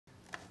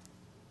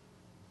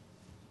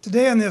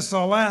Today on this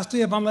last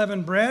day of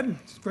unleavened bread,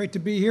 it's great to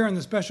be here on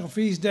the special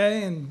feast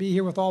day and be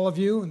here with all of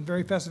you on a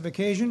very festive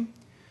occasion.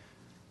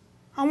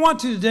 I want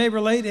to today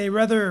relate a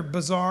rather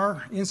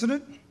bizarre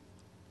incident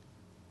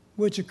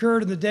which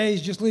occurred in the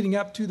days just leading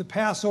up to the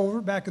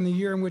Passover, back in the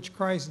year in which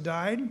Christ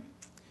died.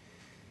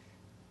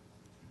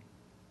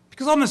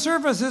 Because on the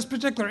surface, this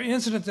particular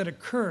incident that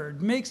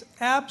occurred makes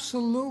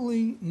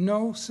absolutely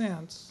no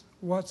sense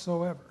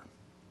whatsoever.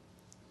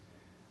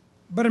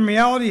 But in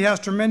reality, it has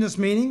tremendous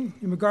meaning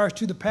in regards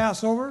to the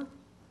Passover,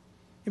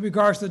 in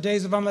regards to the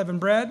days of unleavened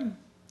bread,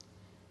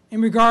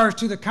 in regards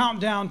to the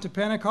countdown to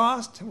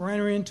Pentecost we're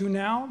entering into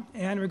now,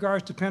 and in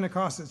regards to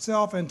Pentecost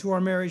itself and to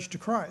our marriage to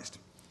Christ.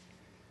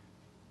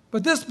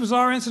 But this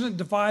bizarre incident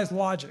defies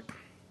logic.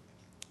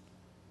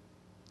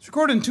 It's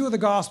recorded in two of the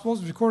Gospels.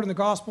 It's recorded in the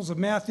Gospels of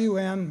Matthew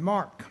and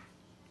Mark.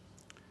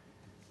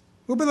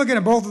 We'll be looking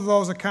at both of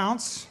those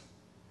accounts.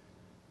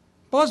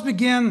 But let's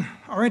begin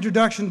our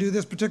introduction to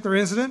this particular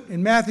incident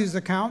in Matthew's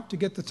account to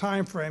get the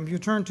time frame. If you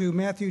turn to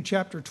Matthew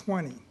chapter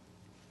 20.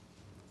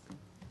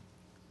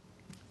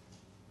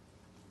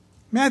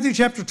 Matthew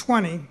chapter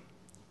 20,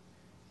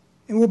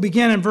 and we'll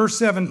begin in verse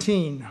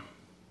 17.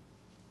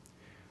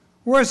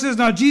 Where it says,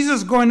 "Now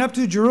Jesus, going up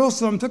to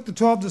Jerusalem, took the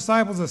 12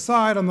 disciples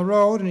aside on the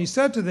road, and he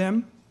said to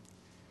them,"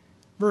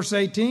 verse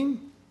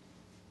 18,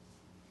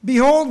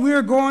 "Behold, we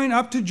are going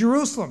up to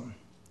Jerusalem,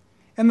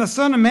 and the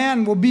Son of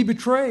Man will be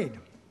betrayed.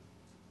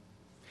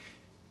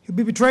 He'll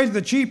be betrayed to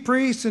the chief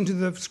priests and to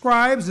the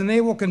scribes, and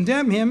they will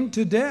condemn him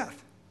to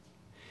death,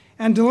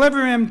 and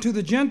deliver him to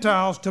the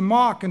Gentiles to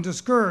mock and to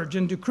scourge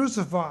and to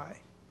crucify.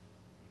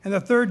 And the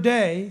third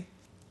day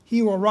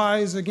he will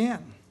rise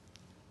again."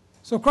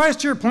 So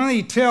Christ here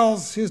plainly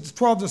tells his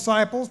 12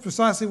 disciples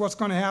precisely what's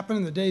going to happen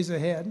in the days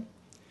ahead.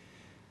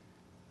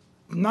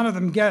 None of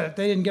them get it.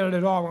 They didn't get it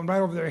at all. It went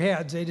right over their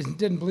heads. They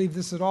didn't believe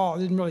this at all.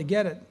 They didn't really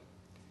get it.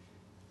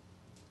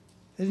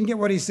 They didn't get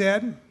what he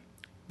said,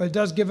 but it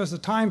does give us a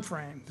time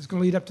frame that's going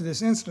to lead up to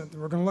this incident that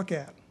we're going to look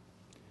at.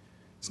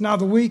 It's now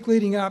the week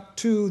leading up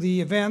to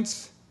the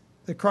events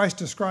that Christ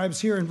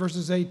describes here in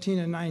verses 18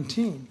 and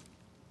 19.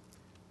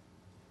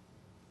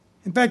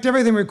 In fact,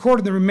 everything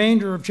recorded in the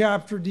remainder of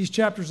these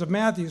chapters of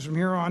Matthew from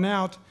here on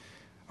out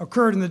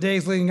occurred in the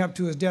days leading up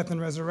to his death and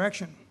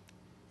resurrection,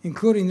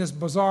 including this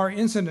bizarre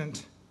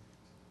incident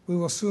we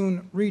will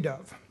soon read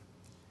of.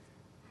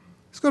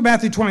 Let's go to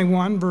Matthew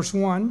 21, verse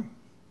 1.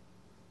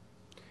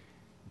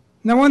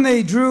 "Now when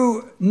they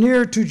drew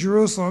near to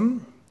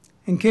Jerusalem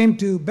and came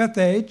to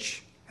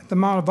Bethphage at the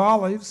Mount of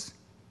Olives,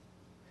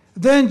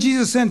 then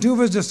Jesus sent two of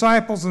his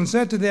disciples and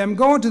said to them,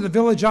 'Go into the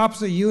village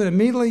opposite you, and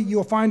immediately you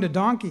will find a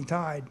donkey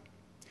tied,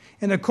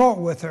 and a colt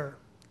with her.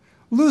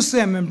 Loose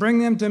them and bring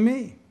them to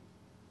me.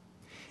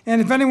 And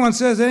if anyone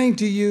says anything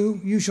to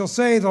you, you shall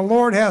say, the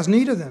Lord has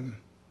need of them,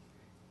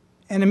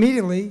 and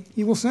immediately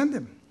he will send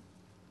them.'"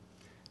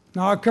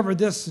 Now, I covered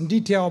this in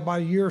detail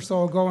about a year or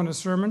so ago in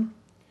a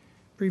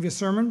previous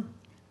sermon.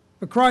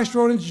 But Christ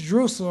rode into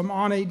Jerusalem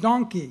on a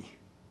donkey,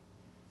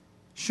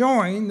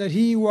 showing that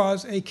he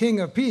was a king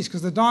of peace,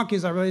 because the donkey,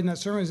 as I related in that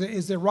sermon,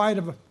 is the ride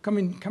of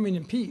coming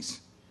in peace.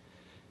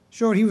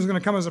 Showed he was going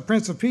to come as a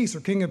prince of peace or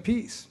king of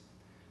peace,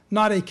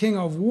 not a king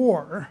of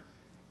war,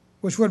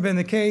 which would have been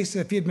the case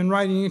if he had been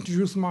riding into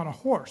Jerusalem on a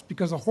horse,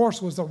 because a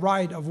horse was the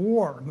ride of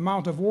war, the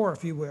mount of war,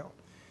 if you will.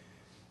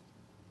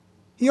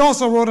 He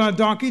also rode on a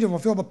donkey to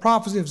fulfill the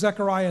prophecy of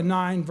Zechariah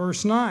 9,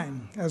 verse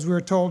 9, as we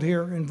are told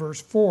here in verse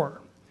 4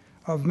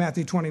 of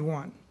Matthew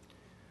 21.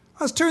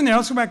 Let's turn there.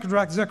 Let's go back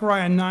to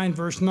Zechariah 9,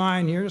 verse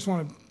 9 here. I just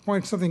want to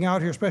point something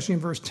out here, especially in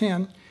verse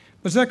 10.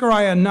 But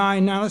Zechariah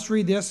 9, now let's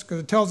read this, because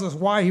it tells us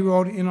why he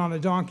rode in on a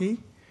donkey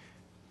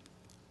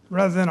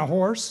rather than a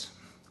horse.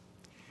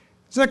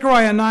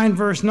 Zechariah 9,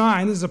 verse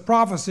 9, this is a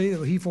prophecy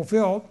that he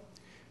fulfilled.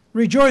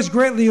 "Rejoice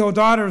greatly, O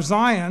daughter of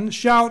Zion.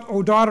 Shout,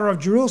 O daughter of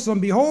Jerusalem.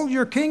 Behold,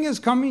 your king is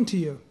coming to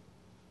you.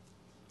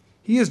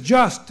 He is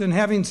just and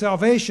having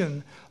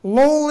salvation,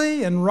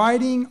 lowly and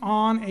riding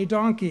on a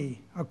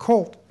donkey, a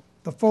colt,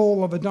 the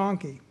foal of a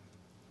donkey."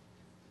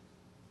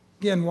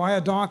 Again, why a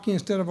donkey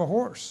instead of a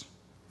horse?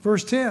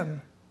 Verse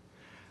 10,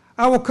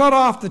 "I will cut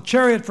off the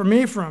chariot from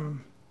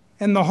Ephraim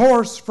and the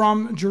horse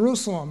from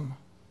Jerusalem."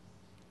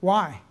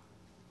 Why?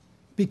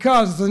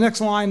 Because the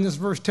next line in this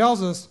verse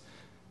tells us,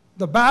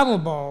 "The battle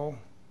bow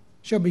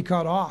shall be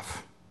cut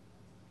off."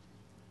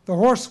 The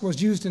horse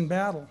was used in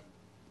battle.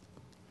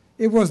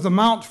 It was the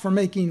mount for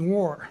making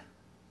war.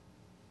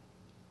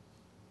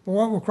 But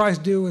what will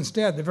Christ do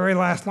instead? The very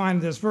last line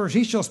of this verse,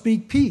 "He shall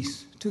speak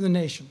peace to the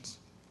nations."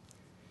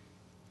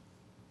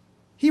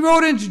 He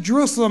rode into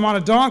Jerusalem on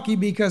a donkey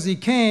because he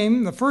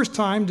came the first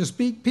time to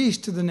speak peace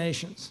to the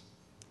nations.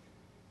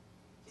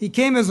 He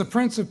came as a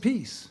prince of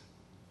peace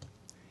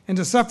and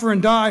to suffer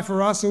and die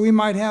for us so we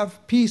might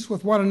have peace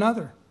with one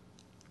another.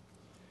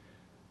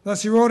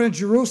 Thus he rode into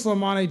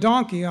Jerusalem on a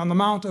donkey on the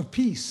Mount of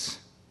Peace,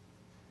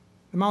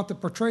 the mount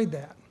that portrayed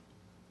that.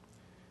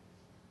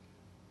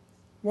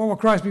 What will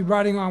Christ be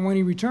riding on when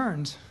he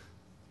returns?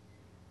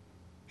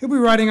 He'll be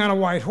riding on a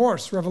white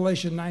horse,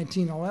 Revelation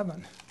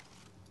 19:11.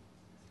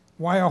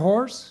 Why a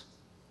horse?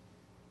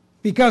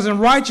 Because in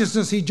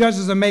righteousness he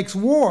judges and makes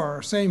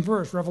war. Same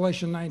verse,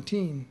 Revelation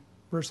 19,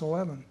 verse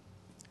 11.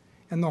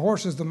 And the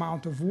horse is the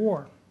mount of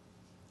war.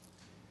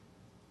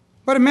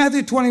 But in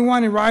Matthew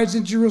 21, he rides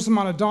into Jerusalem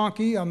on a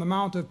donkey on the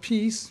Mount of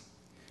Peace,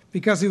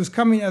 because he was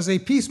coming as a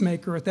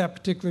peacemaker at that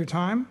particular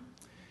time,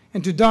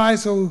 and to die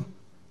so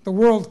the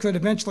world could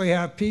eventually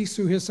have peace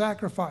through his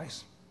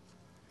sacrifice.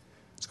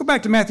 Let's go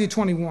back to Matthew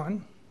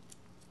 21.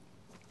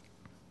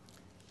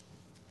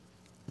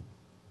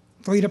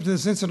 To lead up to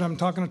this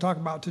incident I'm going to talk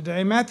about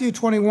today. Matthew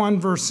 21,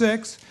 verse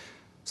 6.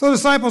 So the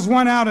disciples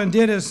went out and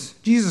did as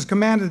Jesus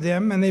commanded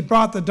them, and they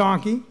brought the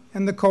donkey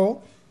and the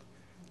colt,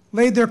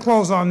 laid their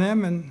clothes on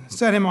them, and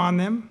set him on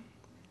them.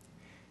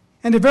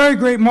 And a very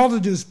great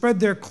multitude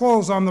spread their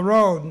clothes on the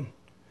road.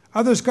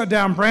 Others cut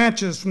down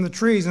branches from the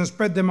trees and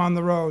spread them on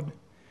the road.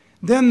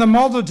 Then the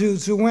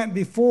multitudes who went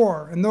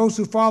before and those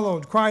who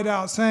followed cried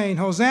out, saying,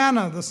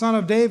 Hosanna, the Son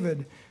of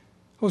David.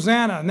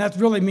 Hosanna, and that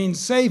really means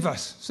save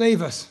us,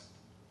 save us.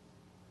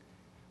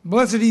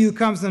 Blessed are you who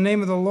comes in the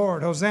name of the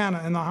Lord.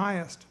 Hosanna in the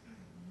highest.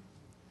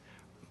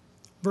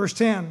 Verse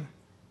 10.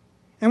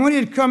 And when he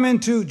had come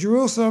into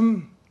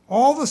Jerusalem,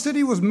 all the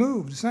city was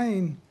moved,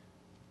 saying,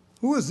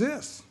 who is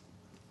this?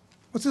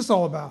 What's this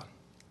all about?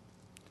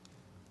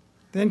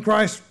 Then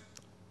Christ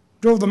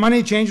drove the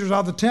money changers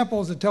out of the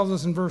temple, as it tells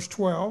us in verse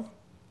 12.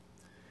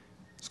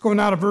 Let's go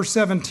now to verse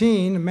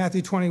 17 of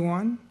Matthew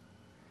 21.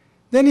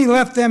 Then he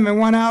left them and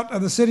went out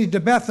of the city to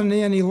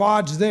Bethany, and he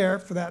lodged there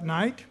for that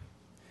night.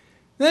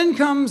 Then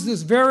comes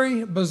this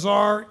very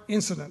bizarre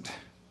incident.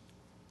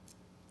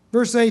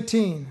 Verse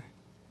 18.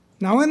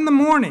 Now in the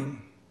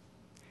morning,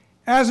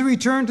 as he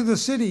returned to the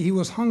city, he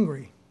was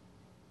hungry.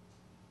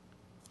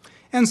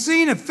 And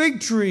seeing a fig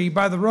tree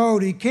by the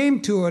road, he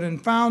came to it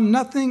and found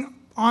nothing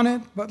on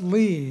it but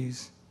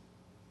leaves.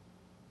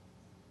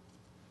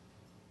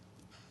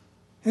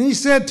 And he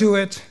said to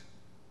it,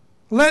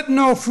 let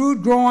no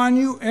fruit grow on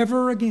you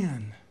ever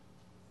again.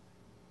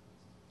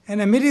 And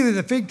immediately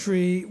the fig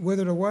tree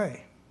withered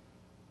away.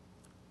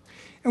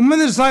 And when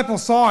the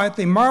disciples saw it,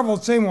 they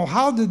marveled, saying, well,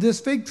 how did this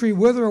fig tree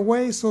wither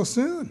away so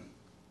soon?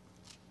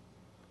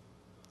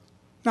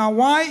 Now,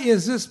 why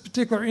is this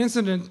particular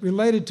incident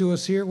related to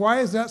us here? Why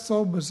is that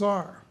so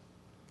bizarre?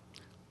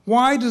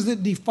 Why does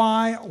it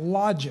defy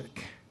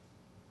logic?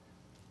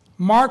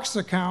 Mark's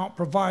account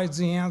provides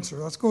the answer.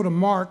 Let's go to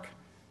Mark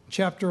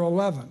chapter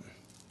 11.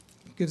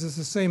 It gives us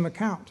the same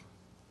account.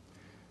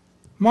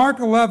 Mark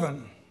 11.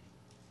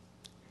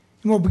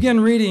 And we'll begin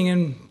reading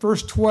in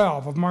verse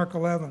 12 of Mark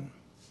 11.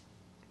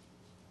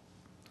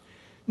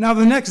 Now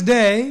the next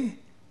day,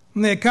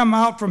 when they had come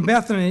out from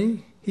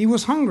Bethany, he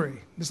was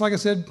hungry. Just like I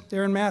said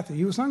there in Matthew,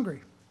 he was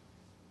hungry.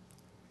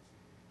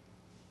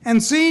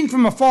 And seeing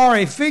from afar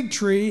a fig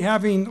tree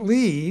having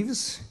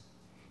leaves,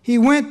 he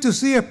went to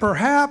see if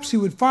perhaps he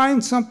would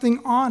find something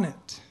on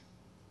it.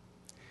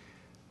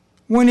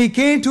 When he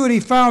came to it, he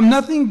found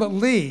nothing but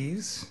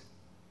leaves,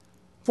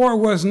 for it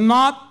was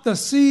not the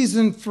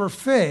season for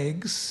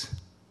figs.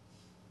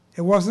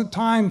 It wasn't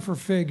time for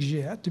figs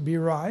yet to be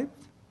ripe.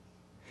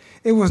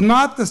 It was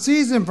not the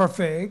season for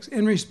figs.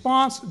 In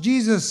response,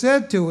 Jesus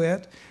said to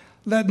it,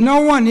 let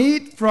no one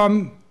eat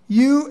from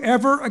you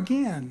ever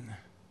again.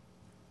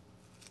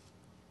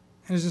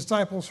 And his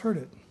disciples heard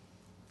it.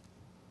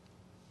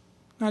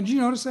 Now, did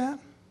you notice that?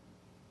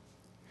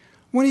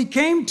 When he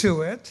came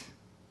to it,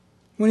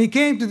 when he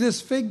came to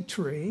this fig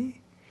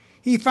tree,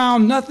 he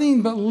found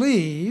nothing but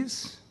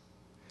leaves,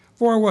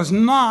 for it was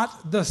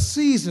not the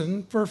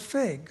season for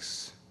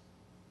figs.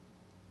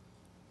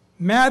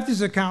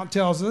 Matthew's account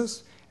tells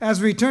us, as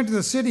he returned to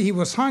the city, he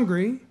was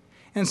hungry,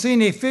 and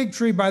seeing a fig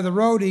tree by the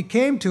road, he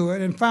came to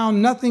it and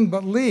found nothing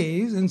but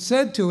leaves, and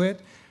said to it,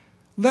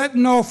 let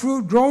no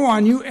fruit grow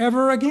on you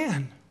ever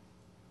again.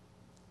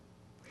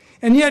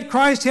 And yet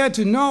Christ had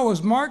to know,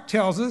 as Mark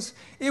tells us,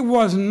 it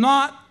was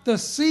not the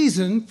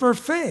season for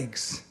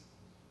figs.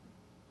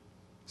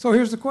 So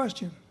here's the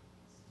question.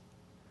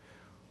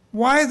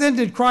 Why then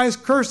did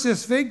Christ curse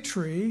this fig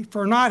tree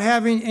for not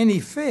having any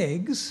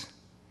figs,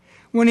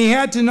 when he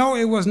had to know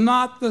it was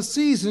not the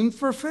season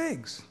for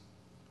figs?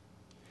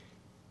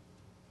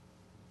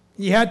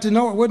 He had to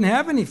know it wouldn't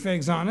have any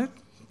figs on it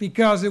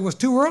because it was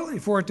too early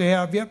for it to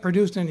have yet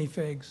produced any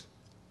figs.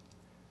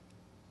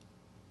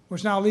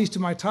 Which now leads to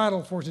my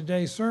title for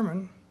today's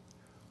sermon.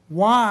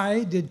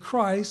 Why did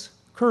Christ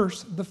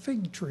curse the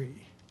fig tree?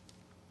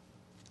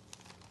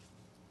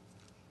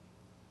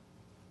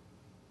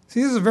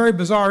 See, this is a very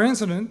bizarre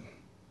incident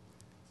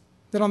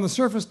that on the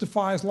surface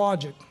defies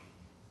logic.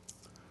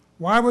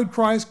 Why would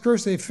Christ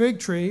curse a fig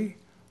tree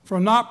for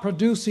not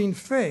producing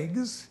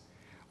figs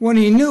when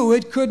he knew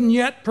it couldn't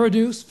yet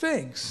produce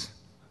figs?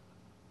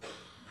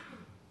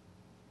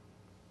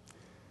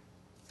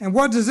 And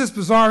what does this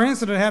bizarre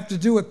incident have to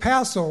do with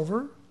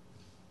Passover,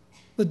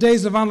 the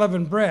days of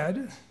unleavened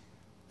bread,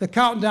 the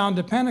countdown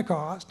to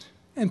Pentecost,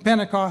 and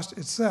Pentecost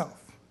itself?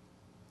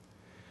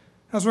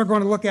 That's what we're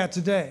going to look at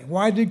today.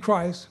 Why did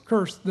Christ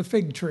curse the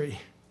fig tree?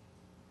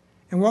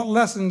 And what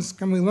lessons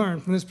can we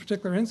learn from this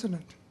particular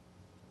incident?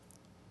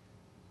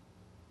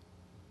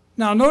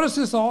 Now, notice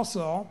this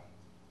also.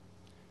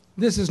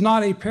 This is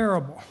not a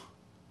parable.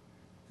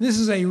 This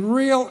is a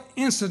real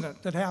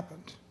incident that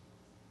happened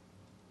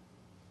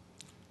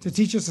to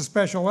teach us a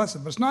special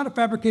lesson. But it's not a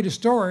fabricated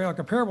story like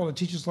a parable to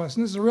teach us a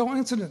lesson. This is a real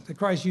incident that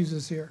Christ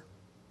uses here.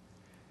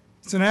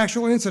 It's an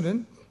actual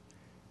incident,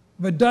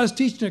 but does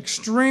teach an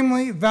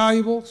extremely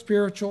valuable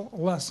spiritual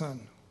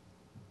lesson.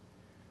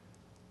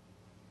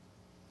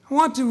 I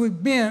want to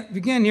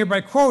begin here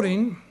by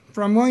quoting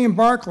from William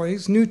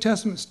Barclay's New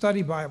Testament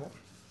Study Bible.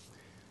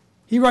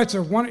 He writes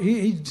I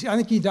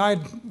think he died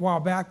a while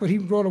back, but he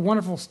wrote a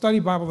wonderful study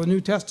Bible, the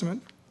New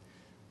Testament.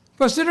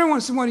 But consider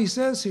what he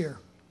says here.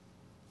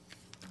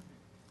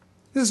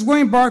 This is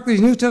William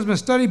Barclay's New Testament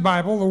Study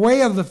Bible, The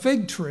Way of the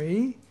Fig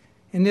Tree,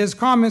 in his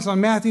comments on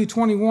Matthew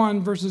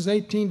 21, verses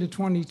 18 to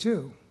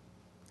 22.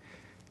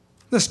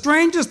 The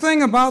strangest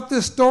thing about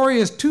this story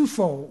is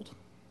twofold.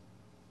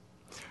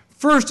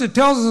 First, it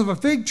tells us of a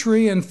fig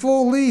tree in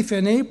full leaf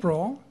in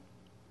April.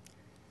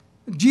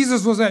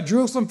 Jesus was at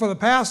Jerusalem for the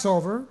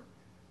Passover.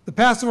 The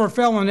Passover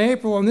fell in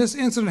April, and this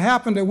incident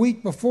happened a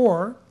week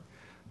before.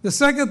 The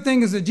second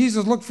thing is that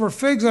Jesus looked for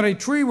figs on a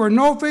tree where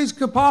no figs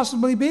could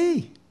possibly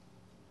be.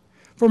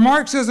 For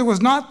Mark says it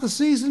was not the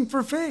season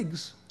for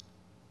figs.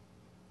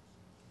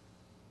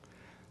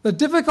 The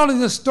difficulty of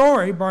this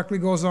story, Barclay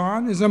goes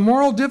on, is a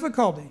moral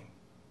difficulty.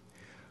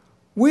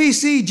 We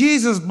see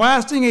Jesus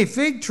blasting a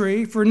fig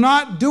tree for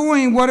not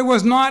doing what it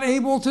was not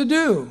able to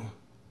do.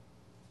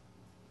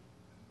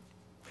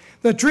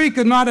 The tree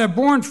could not have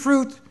borne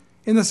fruit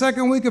in the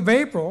second week of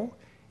April,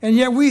 and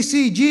yet we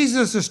see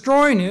Jesus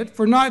destroying it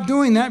for not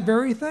doing that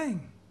very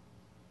thing.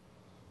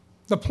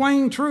 The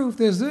plain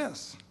truth is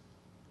this.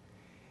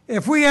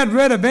 If we had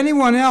read of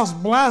anyone else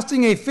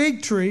blasting a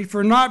fig tree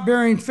for not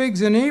bearing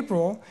figs in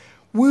April,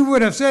 we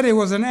would have said it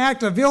was an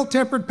act of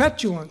ill-tempered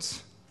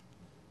petulance,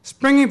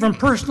 springing from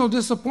personal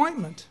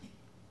disappointment.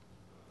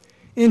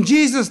 In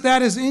Jesus,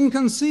 that is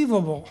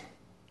inconceivable.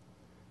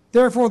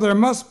 Therefore, there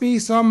must be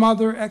some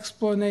other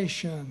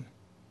explanation.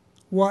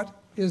 What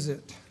is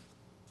it?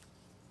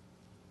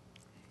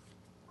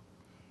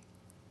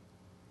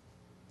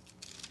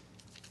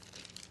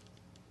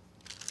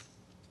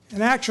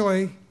 And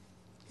actually,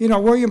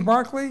 William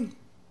Barclay,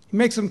 he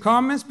makes some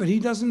comments, but he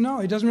doesn't know.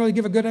 He doesn't really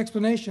give a good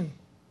explanation.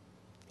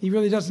 He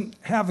really doesn't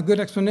have a good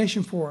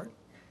explanation for it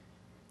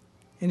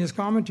in his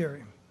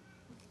commentary.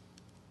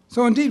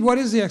 So indeed, what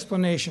is the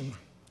explanation?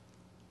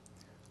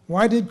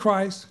 Why did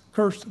Christ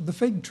curse the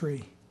fig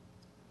tree?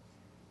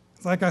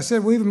 Like I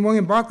said, even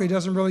William Barclay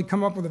doesn't really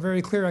come up with a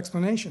very clear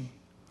explanation.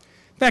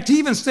 In fact, he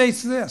even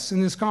states this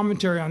in his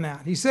commentary on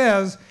that. He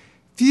says,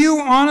 few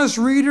honest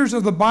readers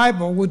of the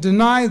Bible would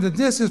deny that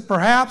this is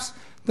perhaps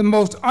the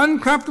most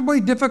uncomfortably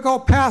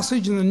difficult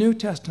passage in the New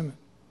Testament.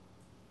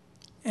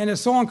 And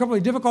it's so uncomfortably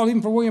difficult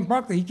even for William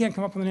Barclay, he can't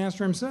come up with an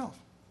answer himself.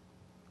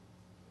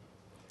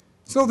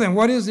 So then,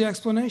 what is the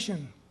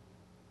explanation?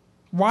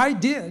 Why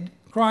did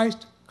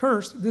Christ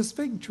curse this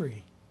fig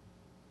tree?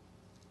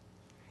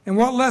 And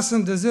what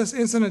lesson does this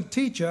incident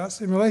teach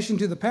us in relation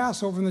to the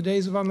Passover in the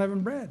days of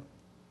unleavened bread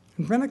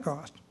and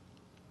Pentecost?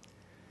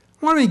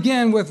 I want to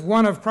begin with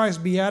one of Christ's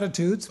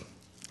Beatitudes.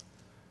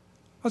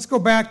 Let's go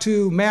back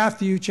to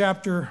Matthew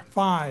chapter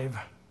 5.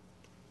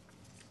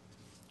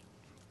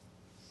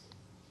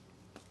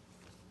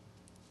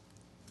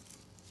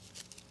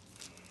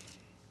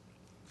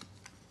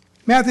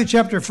 Matthew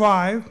chapter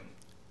 5.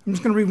 I'm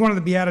just going to read one of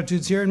the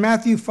Beatitudes here. In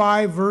Matthew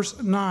 5,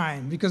 verse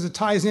 9, because it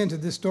ties into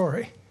this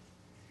story.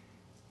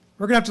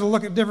 We're going to have to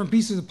look at different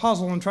pieces of the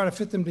puzzle and try to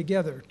fit them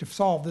together to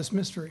solve this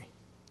mystery.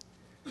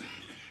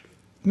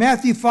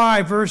 Matthew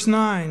 5, verse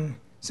 9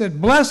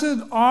 said,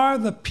 "Blessed are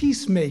the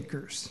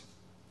peacemakers,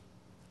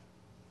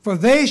 for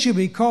they shall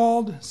be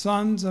called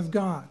sons of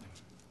God."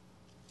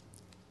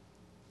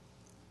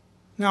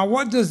 Now,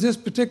 what does this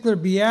particular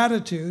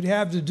beatitude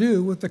have to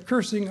do with the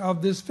cursing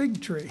of this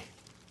fig tree?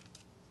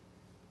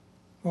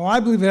 Well,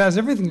 I believe it has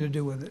everything to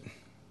do with it.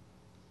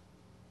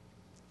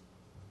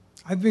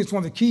 I think it's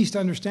one of the keys to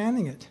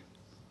understanding it.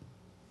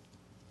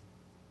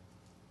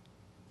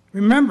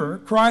 Remember,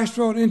 Christ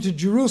rode into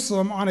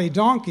Jerusalem on a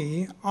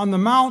donkey on the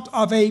mount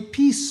of a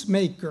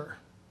peacemaker.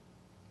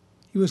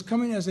 He was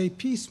coming as a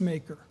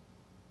peacemaker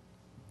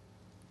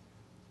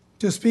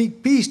to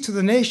speak peace to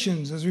the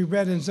nations, as we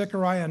read in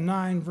Zechariah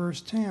 9, verse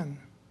 10.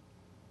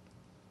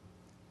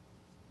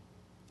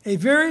 A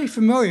very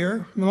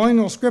familiar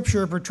millennial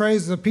scripture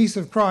portrays the peace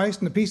of Christ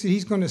and the peace that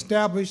he's going to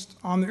establish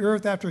on the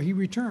earth after he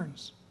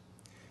returns.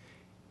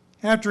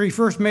 After he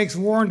first makes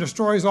war and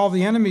destroys all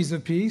the enemies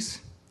of peace.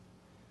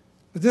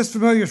 But this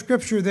familiar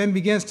scripture then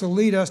begins to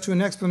lead us to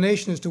an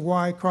explanation as to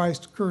why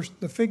Christ cursed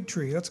the fig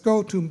tree. Let's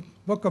go to the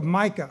book of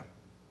Micah.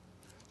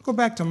 Let's go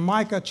back to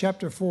Micah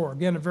chapter 4.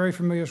 Again, a very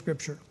familiar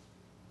scripture.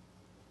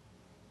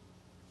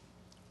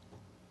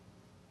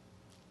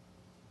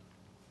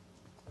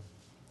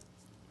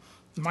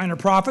 Minor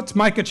Prophets,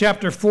 Micah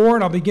chapter 4,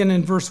 and I'll begin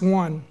in verse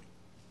 1.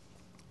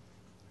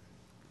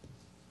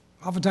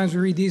 Oftentimes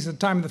we read these at the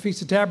time of the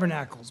Feast of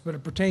Tabernacles, but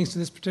it pertains to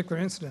this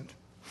particular incident.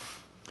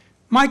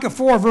 Micah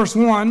 4, verse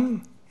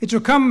 1, "It shall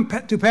come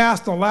to pass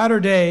the latter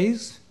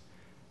days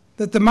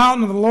that the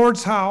mountain of the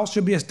Lord's house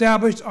should be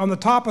established on the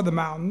top of the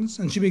mountains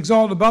and should be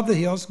exalted above the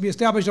hills, be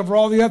established over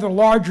all the other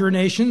larger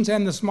nations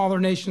and the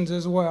smaller nations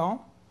as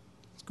well.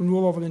 It's going to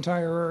rule over the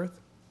entire earth,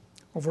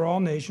 over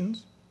all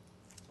nations.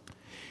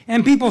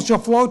 And people shall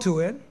flow to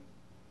it.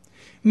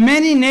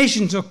 Many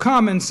nations shall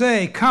come and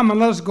say, come and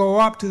let us go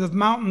up to the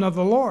mountain of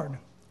the Lord,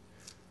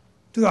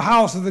 to the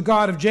house of the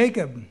God of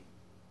Jacob.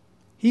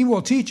 He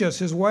will teach us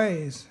his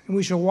ways, and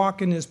we shall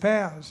walk in his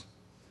paths.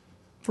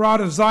 For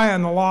out of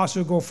Zion the law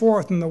shall go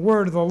forth, and the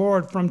word of the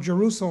Lord from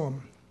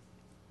Jerusalem.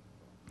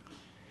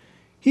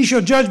 He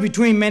shall judge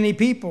between many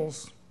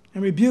peoples,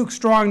 and rebuke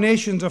strong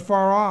nations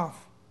afar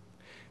off.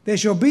 They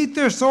shall beat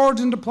their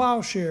swords into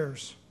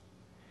plowshares,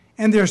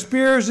 and their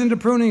spears into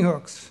pruning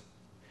hooks.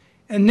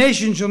 And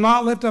nation shall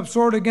not lift up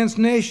sword against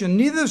nation,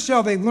 neither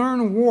shall they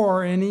learn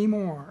war any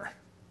more.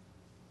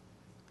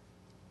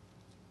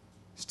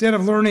 Instead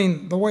of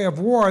learning the way of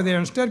war, they are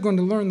instead going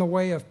to learn the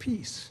way of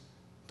peace.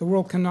 The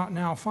world cannot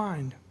now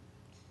find.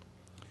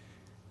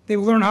 They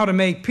will learn how to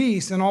make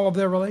peace in all of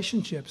their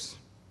relationships.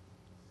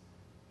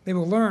 They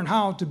will learn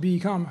how to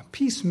become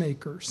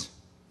peacemakers.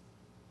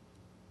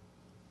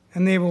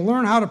 And they will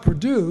learn how to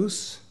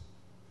produce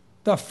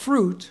the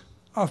fruit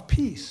of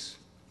peace.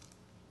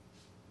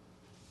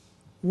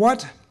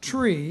 What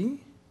tree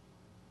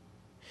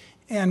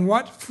and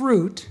what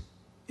fruit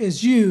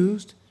is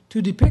used to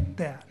depict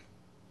that?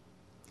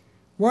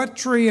 What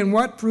tree and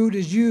what fruit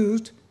is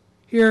used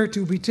here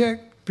to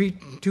depict,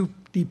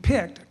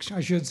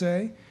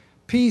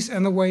 peace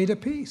and the way to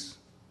peace?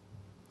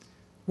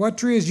 What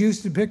tree is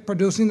used to depict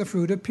producing the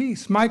fruit of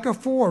peace? Micah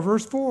 4,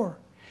 verse 4.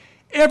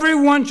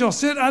 Everyone shall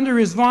sit under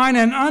his vine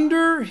and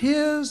under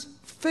his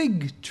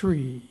fig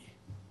tree,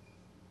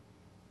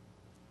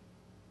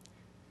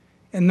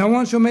 and no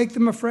one shall make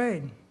them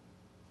afraid,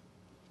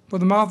 for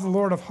the mouth of the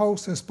Lord of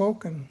hosts has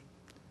spoken.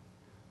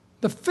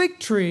 The fig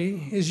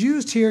tree is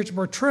used here to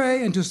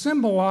portray and to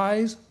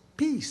symbolize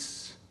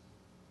peace.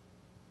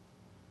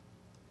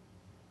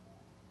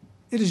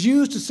 It is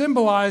used to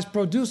symbolize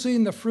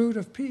producing the fruit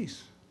of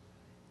peace.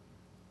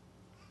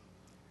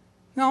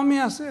 Now let me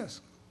ask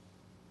this.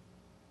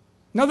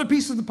 Another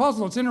piece of the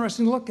puzzle it's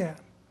interesting to look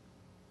at.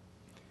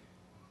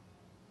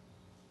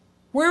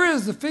 Where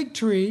is the fig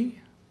tree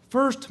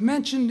first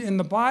mentioned in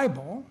the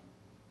Bible,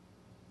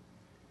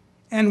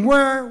 and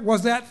where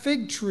was that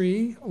fig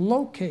tree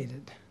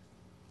located?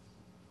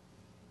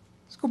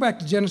 Let's go back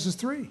to Genesis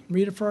 3,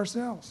 read it for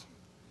ourselves.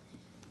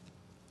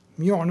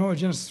 You all know what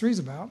Genesis 3 is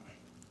about.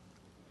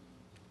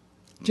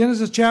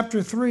 Genesis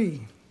chapter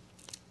 3,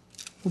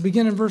 we'll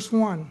begin in verse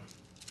 1.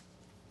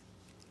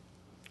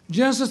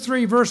 Genesis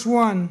 3, verse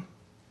 1.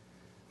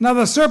 Now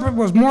the serpent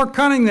was more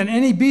cunning than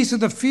any beast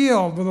of the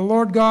field which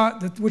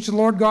the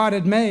Lord God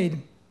had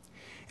made.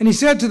 And he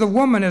said to the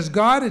woman, Has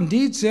God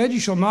indeed said, You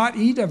shall not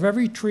eat of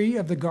every tree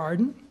of the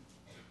garden?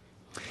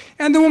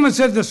 And the woman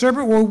said to the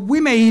serpent, Well, we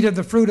may eat of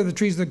the fruit of the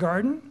trees of the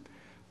garden,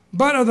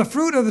 but of the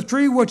fruit of the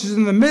tree which is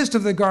in the midst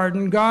of the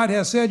garden, God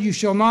has said, You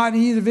shall not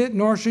eat of it,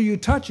 nor shall you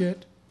touch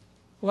it,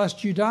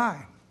 lest you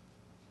die.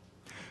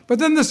 But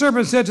then the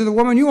serpent said to the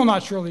woman, You will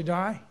not surely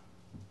die.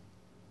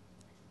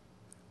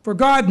 For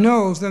God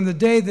knows that in the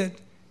day that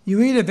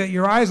you eat of it,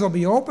 your eyes will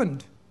be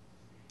opened,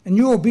 and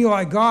you will be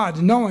like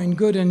God, knowing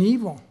good and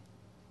evil.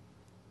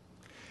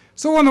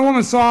 So when the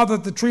woman saw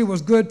that the tree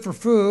was good for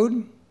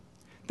food,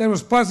 that it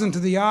was pleasant to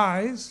the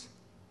eyes,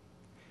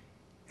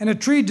 and a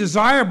tree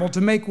desirable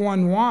to make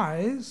one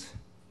wise,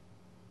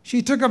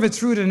 she took of its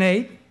fruit and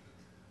ate.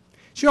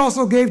 She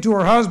also gave to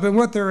her husband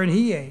with her, and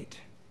he ate.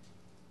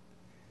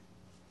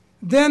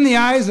 Then the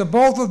eyes of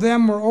both of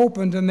them were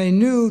opened, and they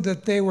knew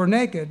that they were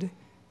naked,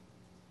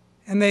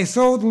 and they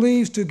sewed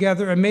leaves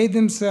together and made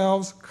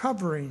themselves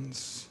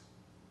coverings.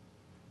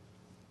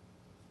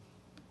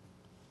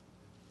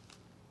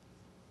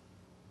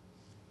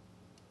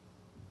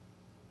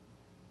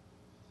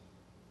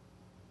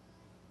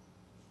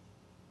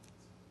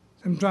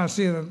 I'm trying to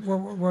see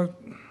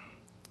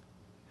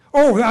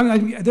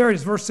there it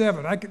is, verse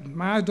 7.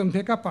 My eyes don't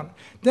pick up on it.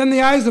 Then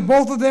the eyes of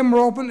both of them were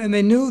opened, and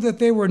they knew that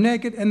they were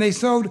naked, and they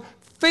sewed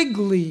fig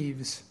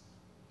leaves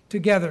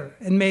together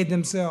and made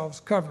themselves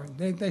covering.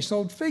 They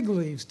sewed fig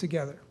leaves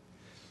together.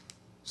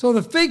 So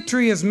the fig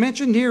tree is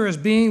mentioned here as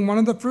being one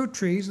of the fruit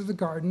trees of the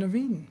Garden of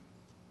Eden.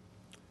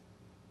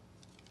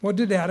 What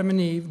did Adam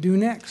and Eve do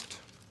next?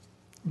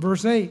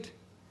 Verse 8.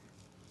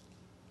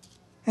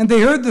 And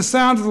they heard the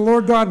sound of the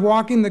Lord God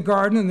walking in the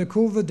garden in the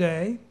cool of the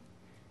day.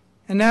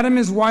 And Adam and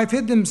his wife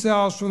hid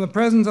themselves from the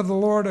presence of the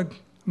Lord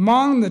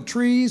among the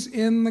trees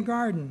in the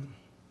garden.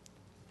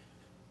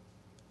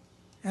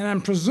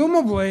 And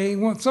presumably,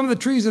 some of the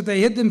trees that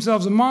they hid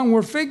themselves among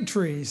were fig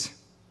trees,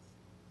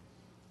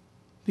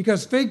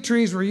 because fig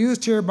trees were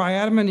used here by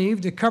Adam and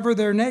Eve to cover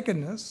their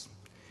nakedness.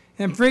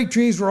 And fig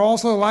trees were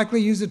also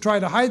likely used to try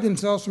to hide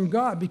themselves from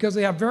God, because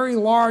they have very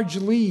large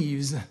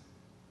leaves,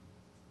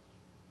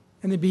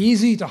 and they'd be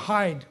easy to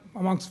hide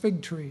amongst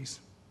fig trees.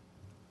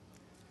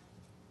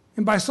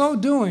 And by so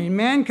doing,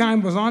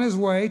 mankind was on his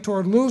way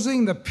toward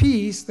losing the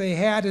peace they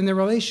had in their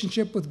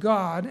relationship with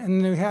God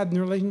and they had in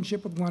their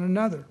relationship with one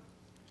another.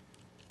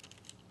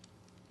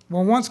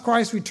 Well, once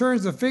Christ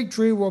returns, the fig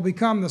tree will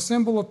become the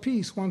symbol of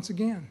peace once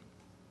again.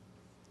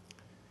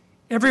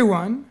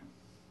 Everyone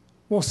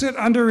will sit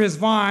under his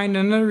vine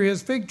and under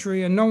his fig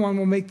tree, and no one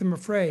will make them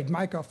afraid.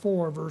 Micah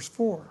 4, verse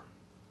 4.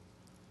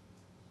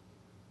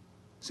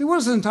 See, what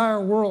does the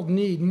entire world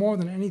need more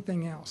than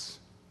anything else?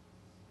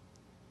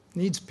 It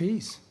needs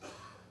peace.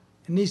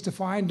 It needs to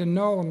find and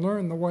know and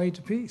learn the way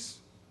to peace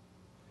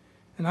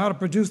and how to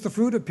produce the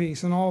fruit of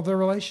peace in all of their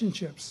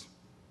relationships,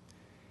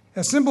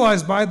 as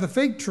symbolized by the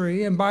fig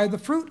tree and by the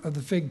fruit of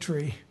the fig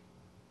tree.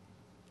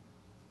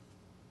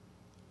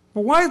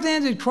 But why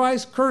then did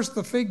Christ curse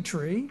the fig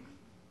tree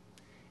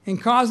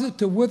and cause it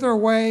to wither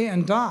away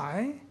and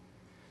die,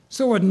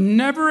 so it would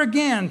never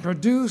again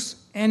produce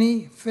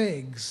any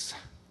figs?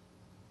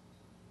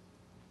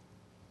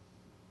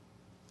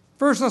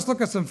 First, let's look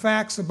at some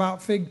facts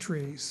about fig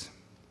trees.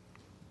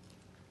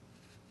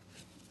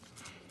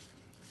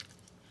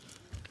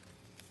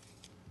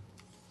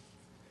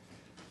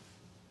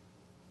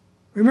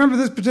 Remember,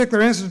 this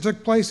particular incident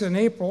took place in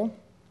April,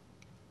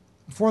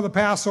 before the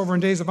Passover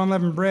and days of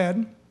unleavened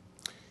bread.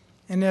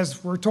 And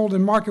as we're told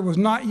in Mark, it was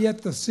not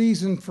yet the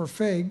season for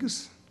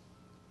figs.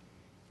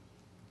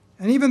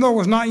 And even though it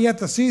was not yet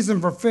the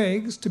season for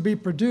figs to be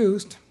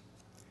produced,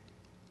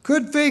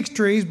 could fig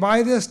trees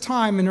by this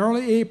time in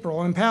early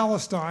April in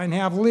Palestine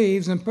have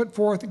leaves and put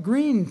forth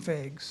green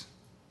figs?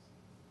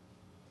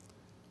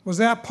 Was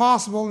that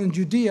possible in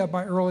Judea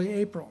by early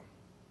April?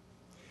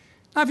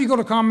 Now, if you go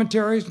to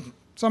commentaries,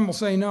 some will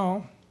say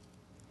no.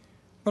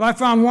 But I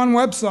found one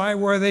website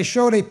where they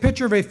showed a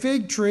picture of a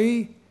fig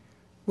tree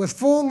with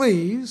full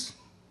leaves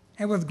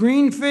and with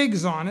green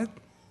figs on it,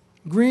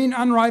 green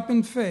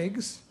unripened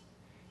figs,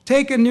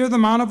 taken near the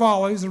Mount of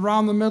Olives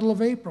around the middle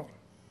of April.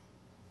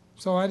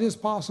 So it is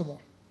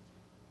possible.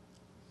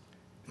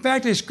 In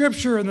fact, a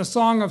scripture in the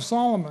Song of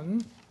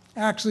Solomon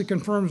actually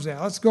confirms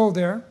that. Let's go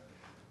there.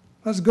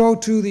 Let's go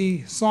to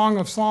the Song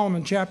of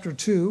Solomon, chapter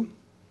 2.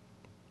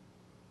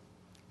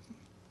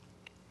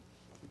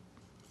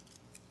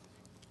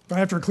 Right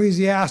after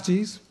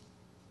Ecclesiastes,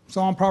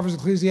 Psalm, Proverbs,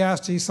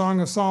 Ecclesiastes,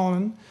 Song of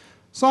Solomon.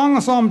 Song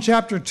of Solomon,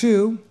 chapter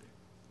 2.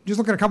 Just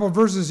look at a couple of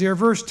verses here.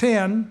 Verse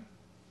 10.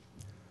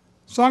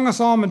 Song of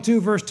Solomon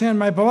 2, verse 10.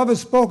 My beloved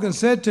spoke and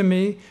said to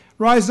me,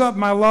 Rise up,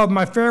 my love,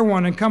 my fair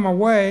one, and come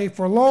away.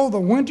 For lo, the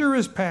winter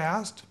is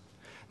past,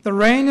 the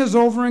rain is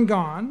over and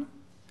gone,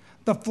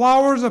 the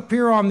flowers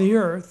appear on the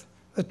earth,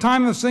 the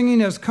time of singing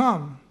has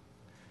come,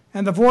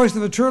 and the voice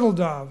of the turtle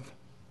dove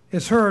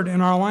is heard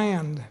in our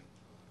land.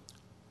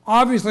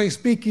 Obviously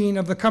speaking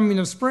of the coming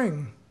of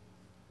spring,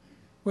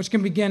 which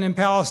can begin in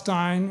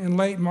Palestine in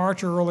late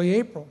March or early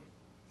April.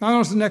 Now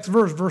notice the next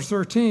verse, verse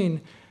 13.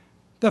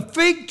 The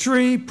fig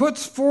tree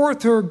puts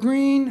forth her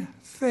green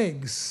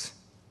figs,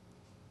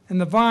 and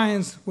the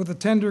vines with the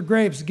tender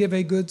grapes give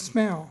a good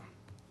smell.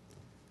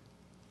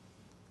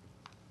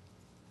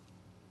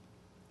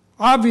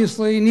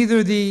 Obviously,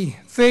 neither the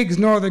figs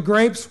nor the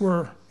grapes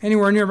were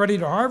anywhere near ready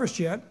to harvest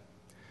yet,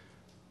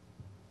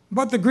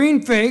 but the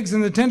green figs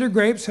and the tender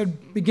grapes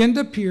had begun to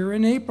appear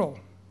in April,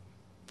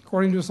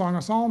 according to the Song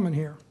of Solomon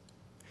here.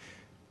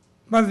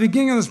 By the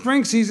beginning of the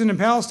spring season in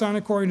Palestine,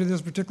 according to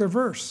this particular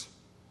verse.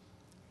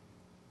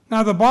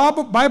 Now, the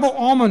Bible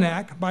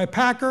Almanac by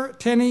Packer,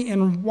 Tenney,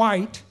 and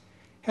White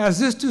has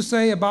this to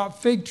say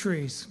about fig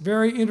trees.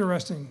 Very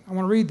interesting. I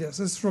want to read this.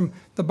 This is from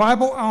the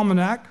Bible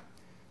Almanac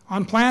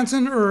on Plants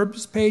and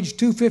Herbs, page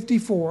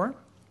 254,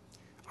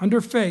 under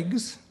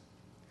figs.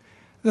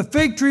 The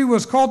fig tree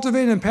was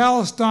cultivated in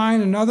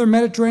Palestine and other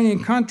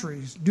Mediterranean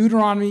countries,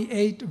 Deuteronomy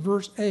 8,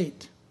 verse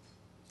 8.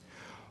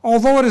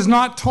 Although it is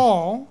not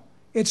tall,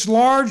 its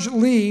large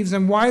leaves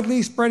and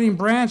widely spreading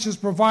branches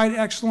provide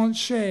excellent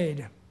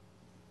shade.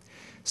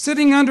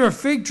 Sitting under a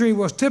fig tree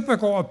was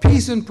typical of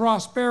peace and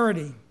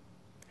prosperity.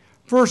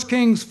 1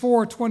 Kings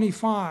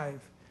 4:25,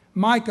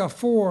 Micah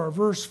 4,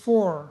 verse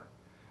 4,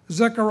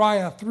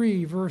 Zechariah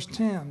 3, verse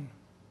 10.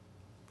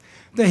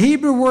 The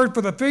Hebrew word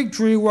for the fig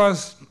tree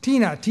was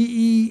tenah,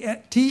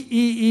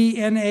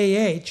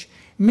 T-E-E-N-A-H,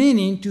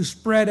 meaning to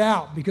spread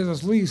out, because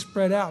its leaves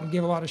spread out and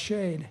give a lot of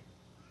shade.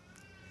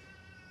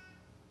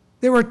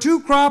 There were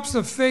 2 crops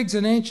of figs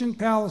in ancient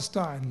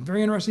Palestine.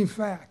 Very interesting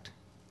fact.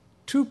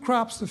 2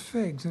 crops of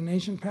figs in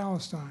ancient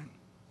Palestine.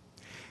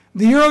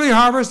 The early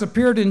harvest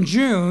appeared in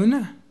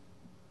June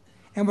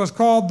and was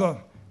called the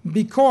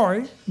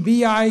Bikkore,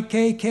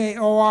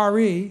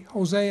 B-I-K-K-O-R-E,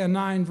 Hosea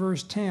 9,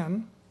 verse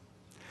 10.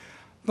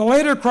 The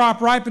later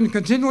crop ripened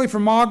continually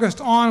from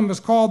August on and was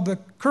called the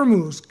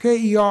Kermuse,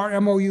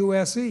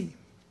 K-E-R-M-O-U-S-E.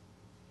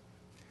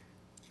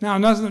 Now,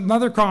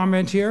 another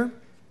comment here.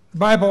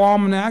 Bible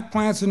Almanac,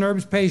 Plants and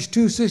Herbs, page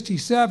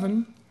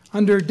 267,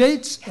 under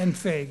dates and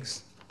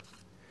figs.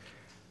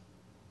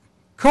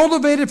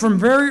 Cultivated from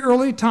very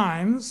early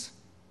times,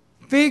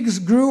 figs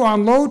grew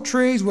on low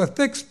trees with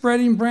thick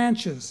spreading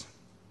branches.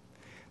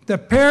 The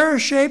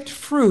pear-shaped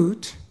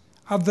fruit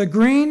of the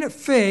green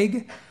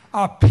fig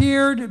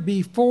appeared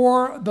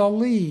before the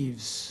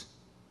leaves.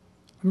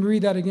 Let me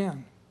read that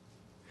again.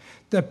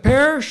 The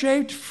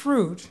pear-shaped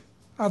fruit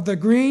of the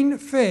green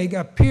fig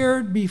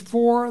appeared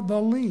before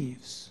the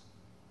leaves.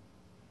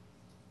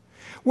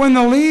 When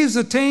the leaves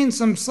attain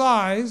some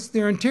size,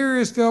 their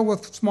interior is filled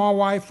with small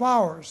white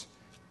flowers.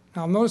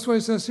 Now notice what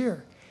it says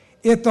here.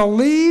 If the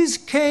leaves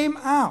came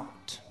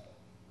out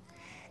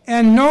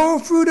and no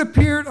fruit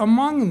appeared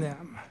among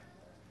them,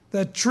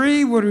 the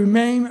tree would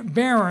remain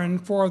barren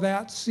for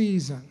that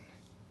season.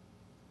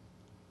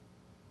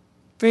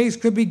 Figs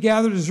could be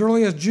gathered as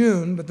early as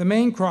June, but the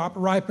main crop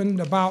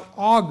ripened about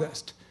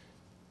August.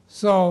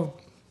 So,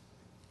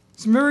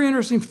 some very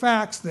interesting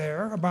facts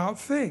there about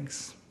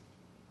figs.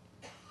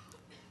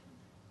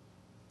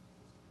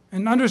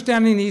 And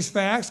understanding these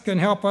facts can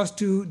help us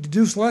to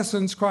deduce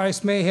lessons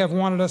Christ may have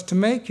wanted us to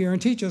make here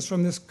and teach us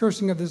from this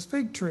cursing of this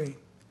fig tree.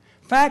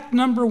 Fact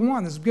number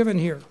 1 is given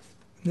here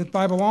in the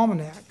Bible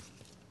Almanac.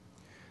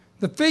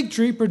 The fig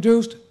tree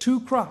produced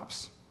 2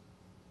 crops.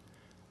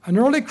 An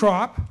early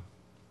crop,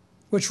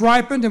 which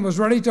ripened and was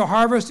ready to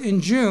harvest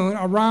in June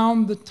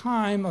around the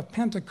time of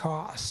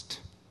Pentecost,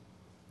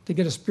 to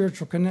get a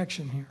spiritual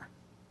connection here.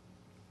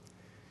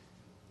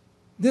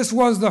 This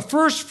was the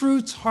first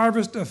fruits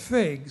harvest of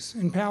figs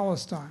in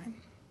Palestine.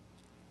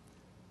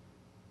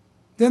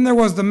 Then there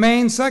was the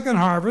main second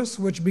harvest,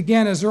 which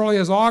began as early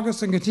as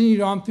August and continued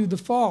on through the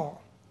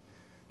fall,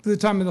 through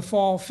the time of the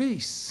fall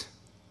feasts.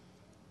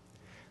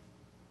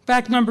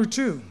 Fact number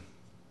 2,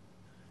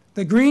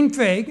 the green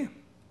fig,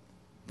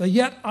 the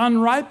yet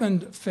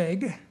unripened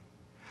fig,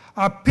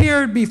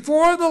 appeared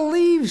before the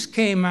leaves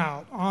came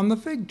out on the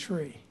fig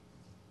tree.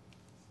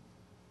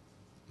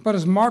 But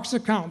as Mark's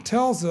account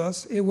tells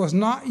us, it was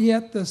not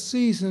yet the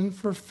season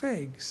for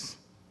figs.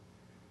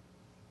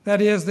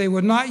 That is, they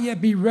would not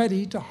yet be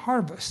ready to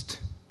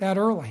harvest that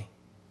early.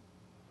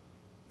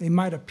 They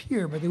might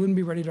appear, but they wouldn't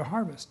be ready to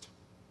harvest.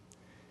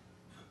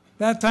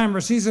 That time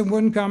or season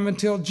wouldn't come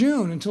until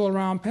June, until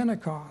around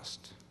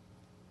Pentecost.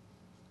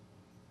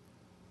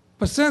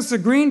 But since the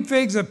green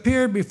figs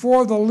appeared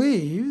before the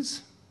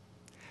leaves,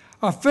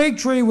 a fig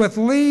tree with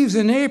leaves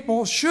in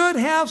April should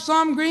have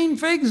some green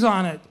figs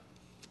on it,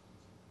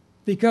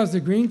 because the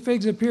green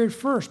figs appeared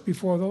first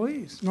before the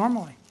leaves,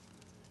 normally.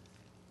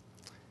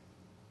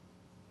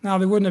 Now,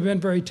 they wouldn't have been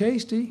very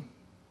tasty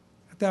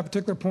at that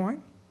particular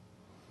point,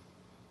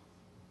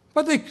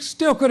 but they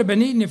still could have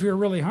been eaten if you were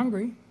really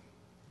hungry.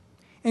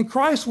 And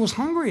Christ was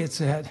hungry, it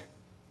said.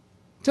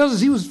 It tells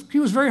us he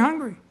was very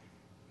hungry.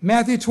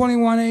 Matthew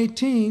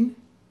 21:18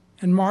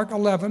 and Mark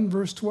 11,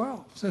 verse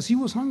 12 says he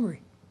was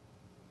hungry.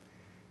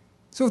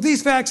 So with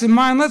these facts in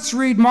mind, let's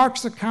read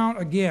Mark's account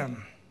again.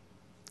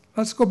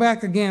 Let's go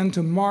back again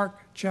to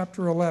Mark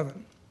chapter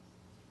 11.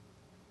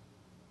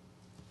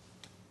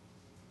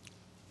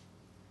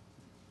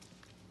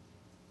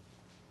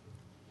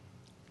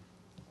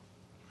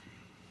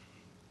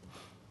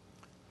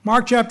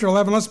 Mark chapter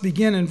 11, let's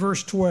begin in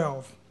verse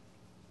 12.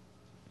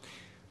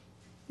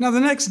 Now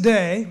the next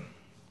day,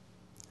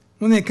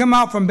 when they had come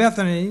out from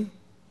Bethany,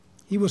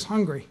 he was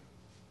hungry.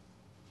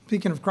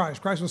 Speaking of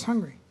Christ, Christ was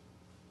hungry.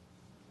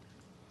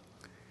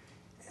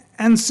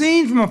 And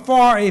seeing from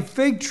afar a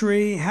fig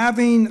tree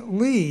having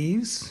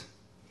leaves,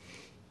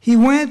 he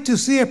went to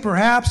see if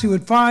perhaps he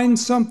would find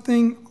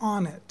something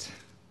on it.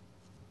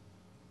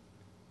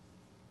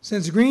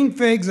 Since green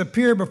figs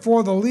appear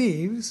before the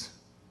leaves,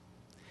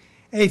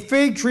 a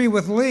fig tree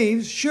with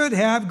leaves should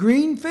have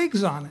green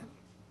figs on it,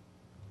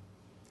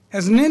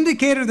 as an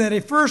indicator that a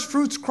first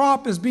fruits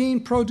crop is being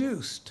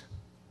produced.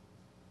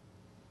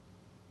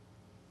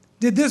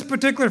 Did this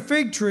particular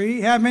fig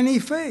tree have any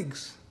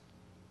figs?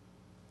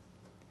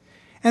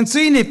 And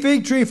seeing a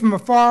fig tree from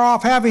afar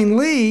off having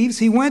leaves,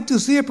 he went to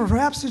see if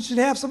perhaps it should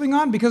have something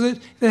on, because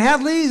if it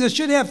had leaves, it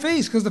should have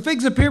figs, because the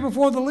figs appear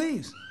before the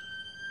leaves.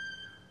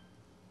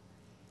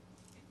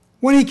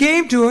 When he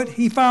came to it,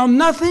 he found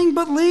nothing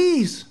but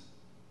leaves,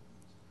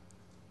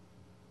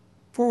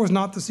 for it was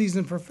not the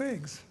season for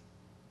figs.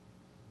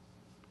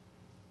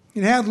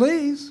 It had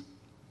leaves,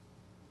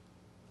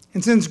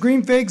 and since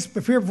green figs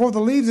appear before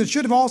the leaves, it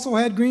should have also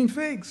had green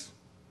figs.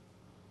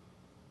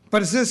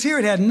 But it says here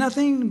it had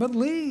nothing but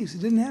leaves. It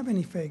didn't have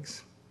any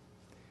figs.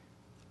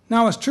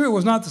 Now it's true, it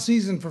was not the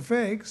season for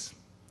figs.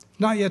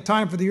 Not yet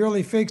time for the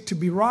early figs to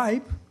be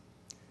ripe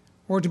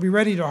or to be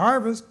ready to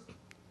harvest.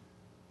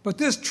 But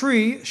this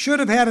tree should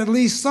have had at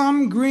least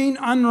some green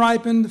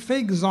unripened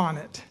figs on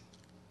it.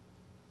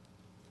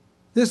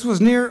 This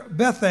was near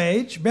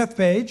Bethphage,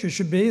 it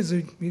should be,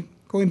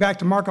 going back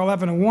to Mark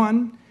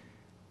 11:1,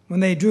 when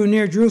they drew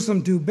near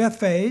Jerusalem to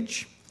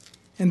Bethphage.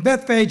 And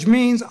Bethphage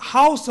means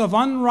house of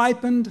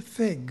unripened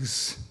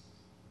figs.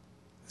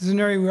 This is an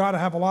area we ought to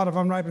have a lot of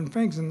unripened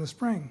figs in the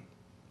spring,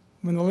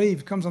 when the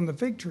leaf comes on the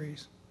fig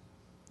trees.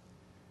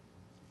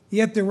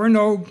 Yet there were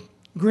no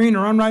green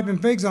or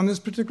unripened figs on this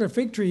particular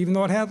fig tree, even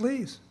though it had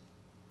leaves.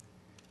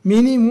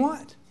 Meaning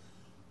what?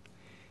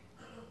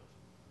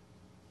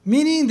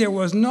 Meaning there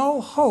was no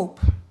hope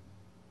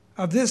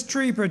of this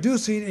tree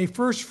producing a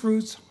first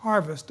fruits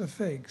harvest of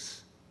figs.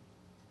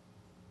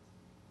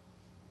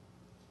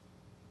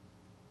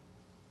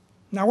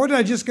 Now, what did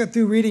I just get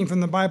through reading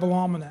from the Bible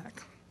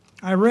Almanac?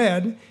 I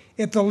read,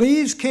 if the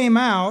leaves came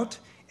out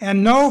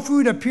and no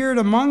fruit appeared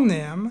among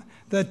them,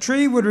 the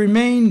tree would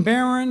remain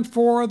barren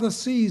for the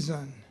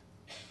season.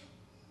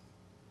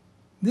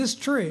 This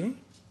tree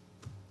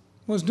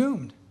was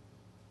doomed.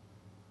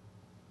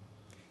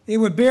 It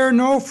would bear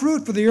no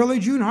fruit for the early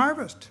June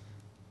harvest.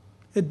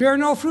 It bear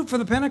no fruit for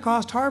the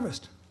Pentecost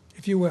harvest,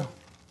 if you will.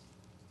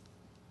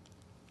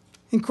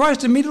 And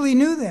Christ immediately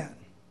knew that.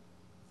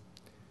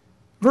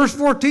 Verse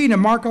 14 of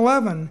Mark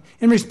 11,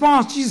 in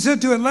response, Jesus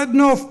said to it, "Let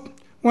no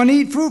one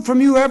eat fruit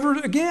from you ever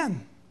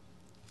again."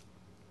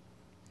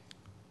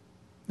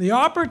 The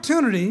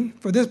opportunity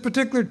for this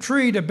particular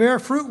tree to bear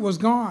fruit was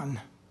gone.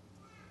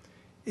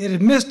 It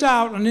had missed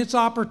out on its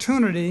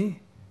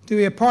opportunity to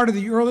be a part of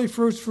the early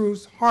first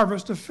fruits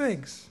harvest of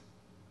figs.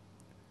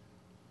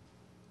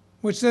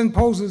 Which then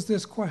poses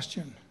this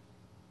question.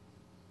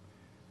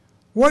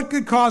 What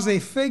could cause a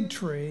fig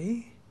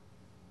tree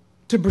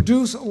to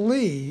produce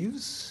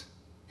leaves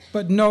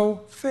but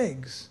no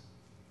figs?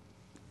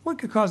 What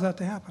could cause that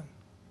to happen?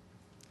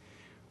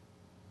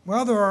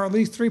 Well, there are at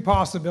least three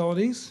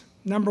possibilities.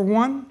 Number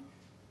one,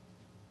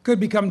 could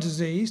become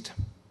diseased.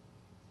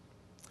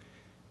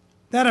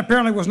 That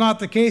apparently was not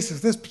the case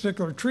with this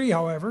particular tree,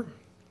 however.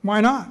 Why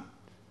not?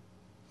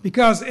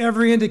 Because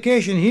every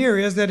indication here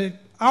is that it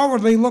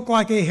outwardly looked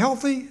like a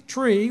healthy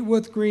tree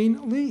with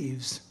green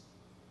leaves.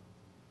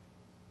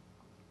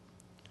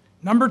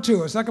 Number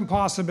two, a second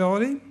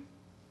possibility.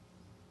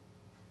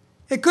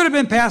 It could have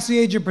been past the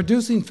age of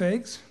producing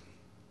figs,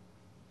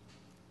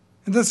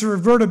 and thus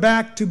reverted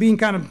back to being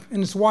kind of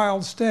in its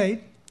wild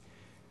state.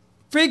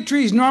 Fig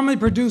trees normally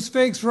produce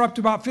figs for up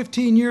to about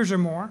 15 years or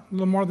more, a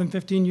little more than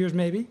 15 years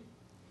maybe.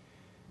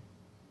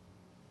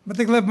 But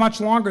they live much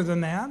longer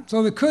than that.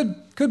 So there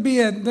could be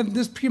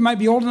this tree might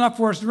be old enough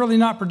where it's really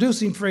not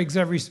producing figs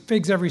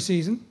every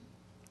season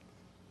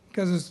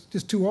because it's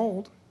just too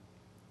old.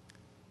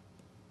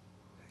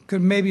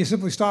 Could maybe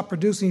simply stop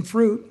producing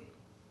fruit.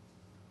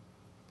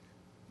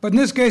 But in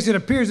this case, it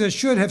appears it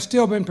should have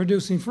still been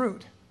producing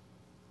fruit.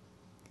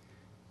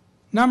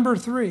 Number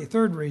three,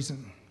 third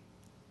reason.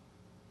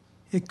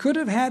 It could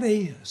have had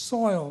a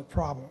soil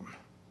problem.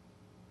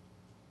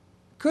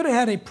 Could have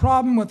had a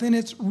problem within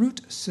its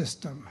root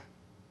system.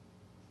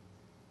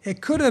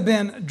 It could have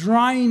been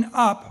drying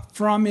up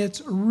from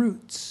its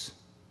roots.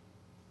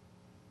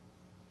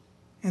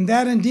 And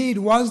that indeed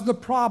was the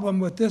problem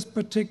with this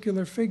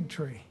particular fig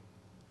tree.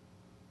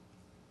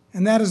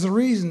 And that is the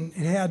reason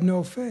it had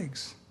no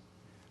figs.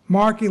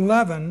 Mark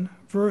 11,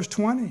 verse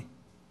 20.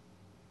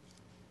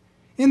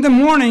 In the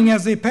morning,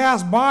 as they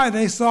passed by,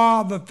 they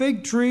saw the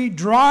fig tree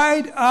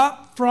dried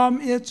up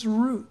from its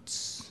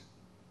roots.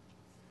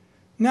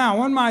 Now,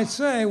 one might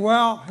say,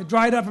 well, it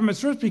dried up from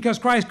its roots because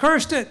Christ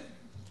cursed it.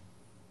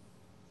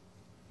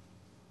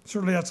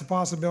 Certainly that's a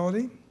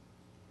possibility.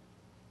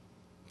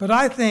 But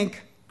I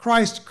think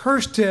Christ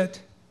cursed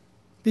it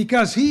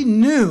because he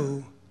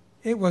knew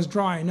it was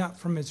drying up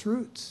from its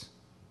roots.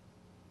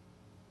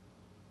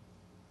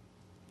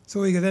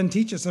 So he could then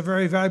teach us a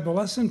very valuable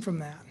lesson from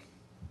that.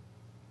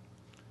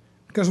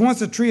 Because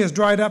once a tree has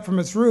dried up from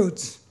its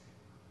roots,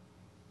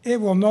 it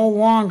will no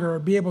longer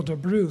be able to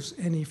produce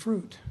any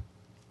fruit.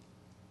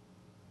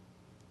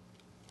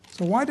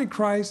 So why did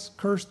Christ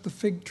curse the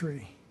fig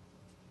tree?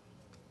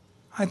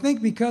 I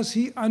think because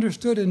he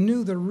understood and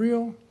knew the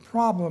real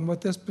problem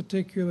with this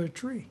particular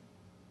tree.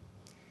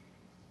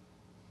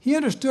 He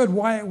understood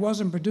why it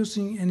wasn't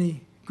producing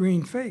any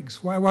green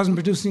figs, why it wasn't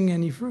producing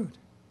any fruit.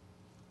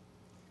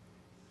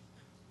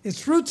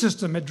 Its root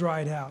system had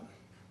dried out.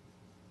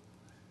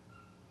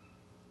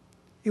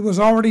 It was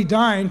already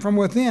dying from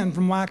within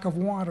from lack of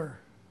water.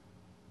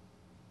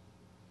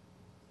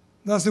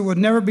 Thus, it would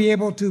never be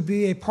able to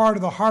be a part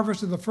of the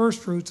harvest of the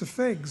first fruits of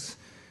figs,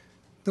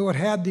 though it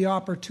had the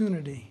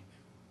opportunity.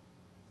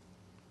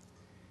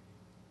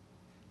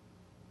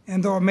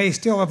 And though it may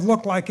still have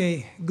looked like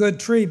a good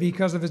tree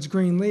because of its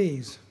green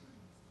leaves.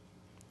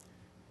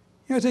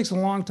 You know, it takes a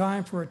long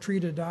time for a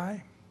tree to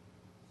die.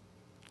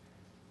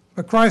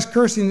 But Christ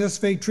cursing this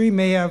fig tree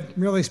may have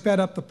really sped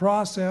up the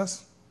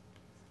process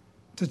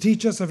to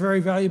teach us a very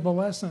valuable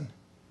lesson.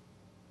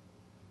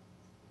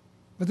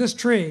 But this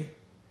tree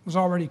was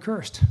already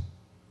cursed.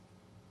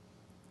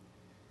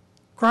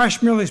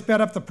 Christ merely sped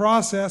up the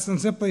process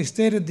and simply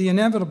stated the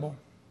inevitable.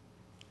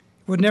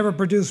 It would never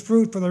produce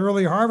fruit for the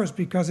early harvest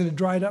because it had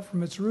dried up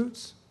from its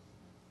roots.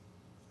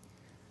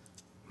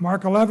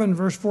 Mark 11,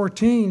 verse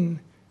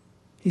 14,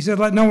 he said,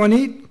 "Let no one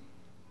eat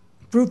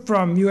fruit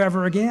from you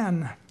ever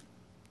again."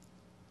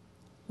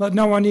 Let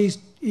no one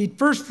eat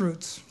first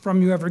fruits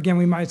from you ever again,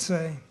 we might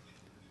say.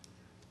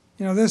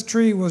 You know, this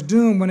tree was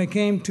doomed when it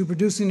came to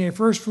producing a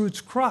first fruits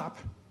crop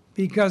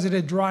because it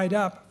had dried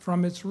up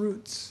from its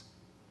roots.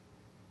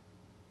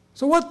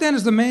 So what then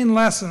is the main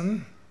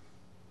lesson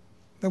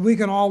that we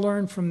can all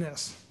learn from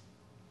this?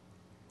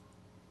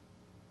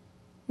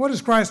 What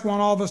does Christ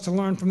want all of us to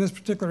learn from this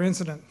particular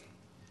incident?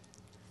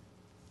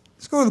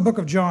 Let's go to the book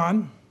of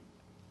John,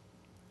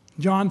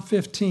 John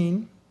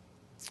 15.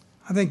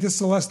 I think this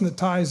is a lesson that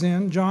ties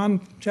in.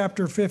 John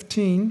chapter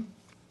 15,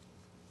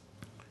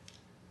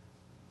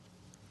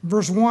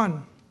 verse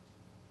 1.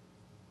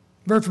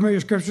 Very familiar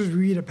scriptures we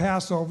read at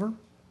Passover.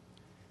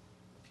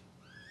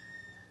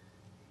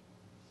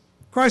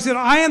 Christ said,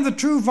 I am the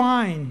true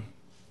vine,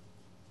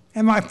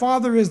 and my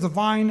Father is the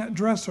vine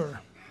dresser.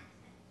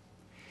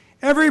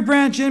 Every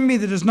branch in me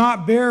that does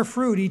not bear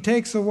fruit, he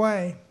takes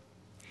away.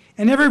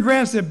 And every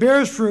branch that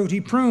bears fruit,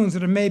 he prunes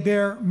that it may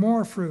bear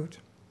more fruit.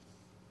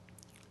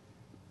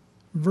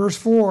 Verse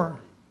 4,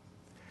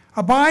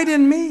 abide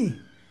in me,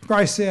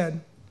 Christ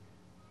said,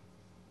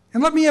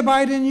 and let me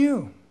abide in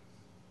you.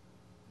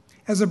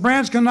 As a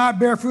branch cannot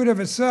bear fruit of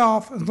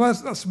itself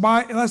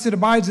unless it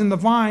abides in the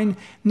vine,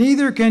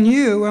 neither can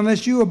you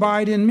unless you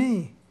abide in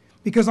me.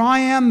 Because I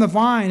am the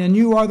vine and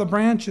you are the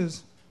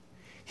branches.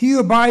 He who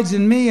abides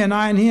in me and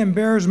I in him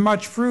bears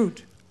much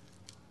fruit.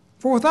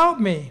 For without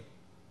me,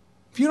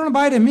 if you don't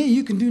abide in me,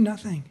 you can do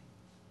nothing.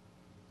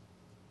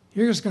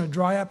 You're just going to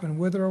dry up and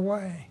wither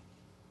away.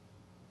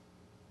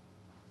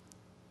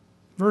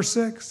 Verse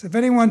 6, if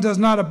anyone does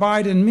not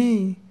abide in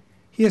me,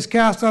 he is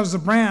cast out as a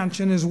branch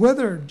and is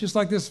withered, just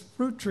like this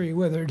fruit tree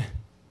withered.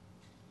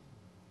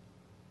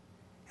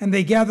 And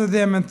they gather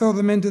them and throw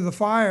them into the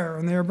fire,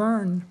 and they are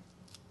burned.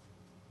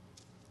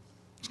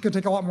 It's going to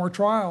take a lot more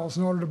trials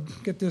in order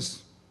to get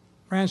this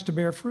branch to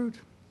bear fruit.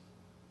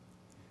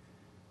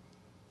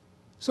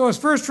 So as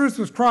first fruits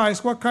with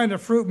Christ, what kind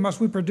of fruit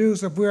must we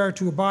produce if we are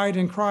to abide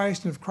in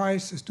Christ and if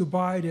Christ is to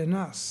abide in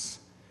us?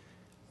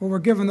 Well, we're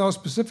given those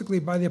specifically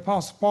by the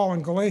Apostle Paul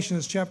in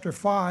Galatians chapter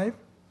 5.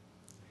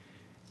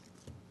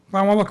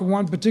 I want to look at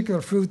one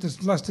particular fruit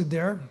that's listed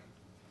there.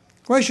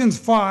 Galatians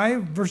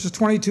 5, verses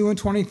 22 and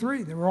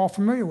 23, that we're all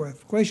familiar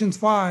with. Galatians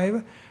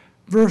 5,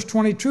 verse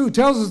 22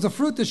 tells us the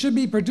fruit that should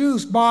be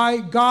produced by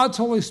God's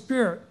Holy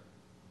Spirit.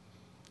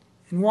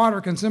 And water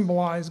can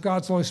symbolize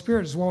God's Holy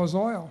Spirit as well as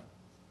oil.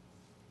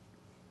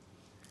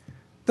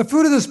 The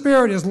fruit of the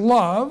Spirit is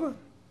love,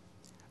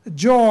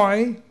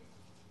 joy,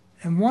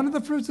 and one of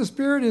the fruits of the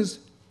Spirit is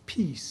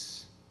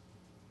peace,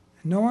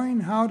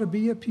 knowing how to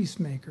be a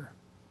peacemaker.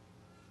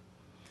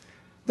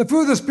 The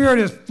fruit of the Spirit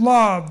is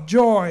love,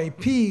 joy,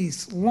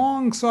 peace,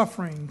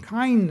 long-suffering,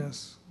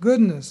 kindness,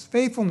 goodness,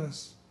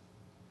 faithfulness,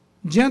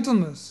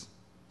 gentleness,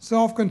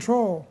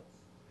 self-control.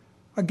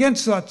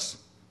 Against such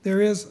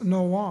there is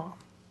no law.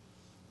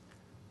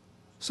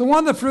 So one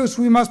of the fruits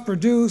we must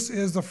produce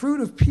is the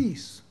fruit of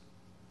peace.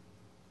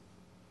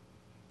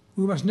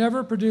 We must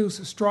never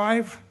produce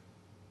strife,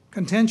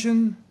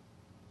 contention,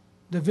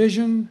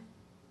 division,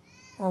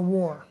 or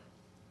war.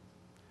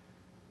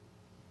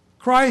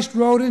 Christ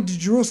rode into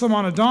Jerusalem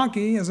on a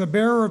donkey as a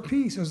bearer of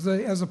peace,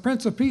 as a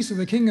Prince of Peace, or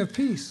the King of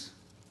Peace.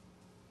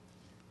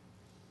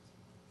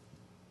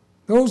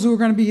 Those who are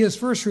going to be his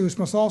first fruits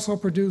must also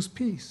produce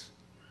peace.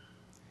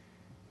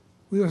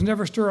 We must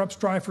never stir up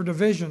strife or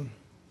division.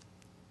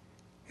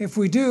 If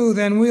we do,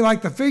 then we,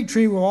 like the fig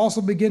tree, will also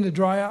begin to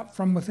dry up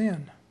from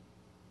within,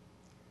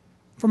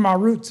 from our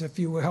roots, if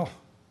you will.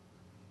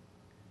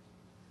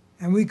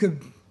 And we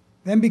could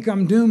then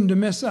become doomed to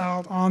miss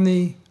out on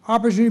the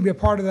opportunity to be a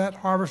part of that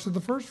harvest of the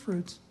first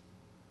fruits.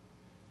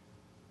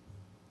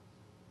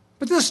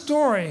 But this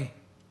story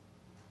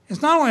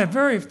is not only a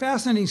very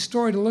fascinating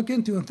story to look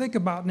into and think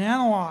about and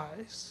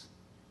analyze,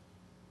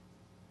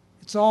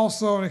 it's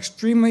also an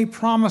extremely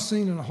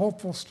promising and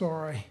hopeful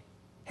story.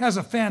 It has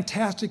a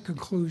fantastic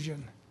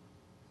conclusion.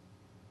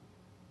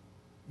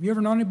 Have you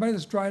ever known anybody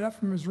that's dried up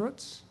from his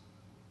roots?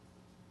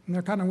 And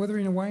they're kind of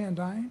withering away and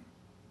dying?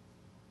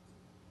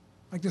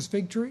 Like this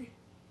fig tree?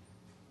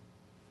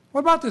 What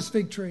about this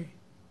fig tree?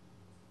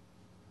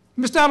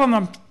 Missed out on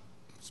the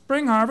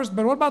spring harvest,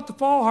 but what about the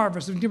fall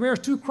harvest? If it bears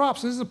two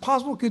crops, is it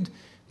possible it could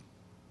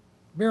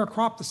bear a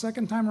crop the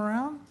second time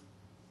around?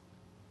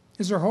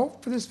 Is there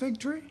hope for this fig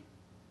tree?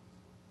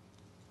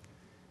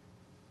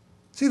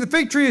 See, the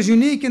fig tree is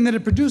unique in that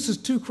it produces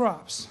two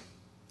crops,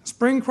 a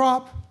spring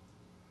crop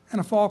and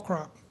a fall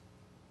crop.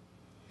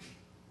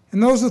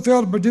 And those who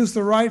fail to produce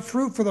the right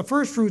fruit for the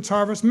first fruits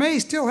harvest may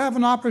still have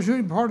an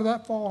opportunity to be part of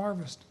that fall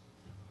harvest.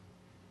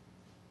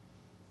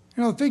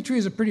 You know, the fig tree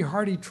is a pretty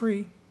hardy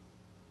tree.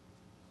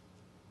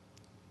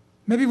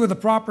 Maybe with the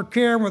proper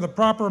care and with a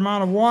proper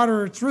amount of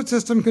water, its root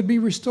system could be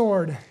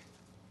restored.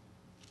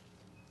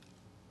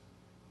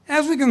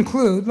 As we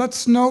conclude,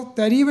 let's note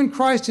that even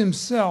Christ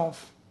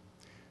himself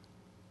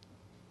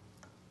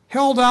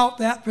held out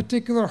that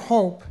particular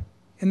hope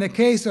in the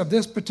case of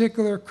this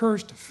particular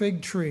cursed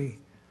fig tree.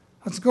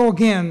 Let's go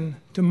again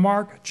to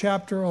Mark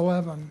chapter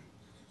 11.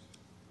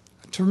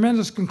 A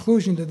tremendous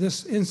conclusion to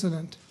this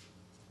incident.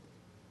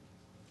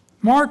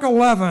 Mark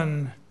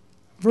 11,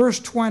 verse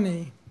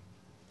 20.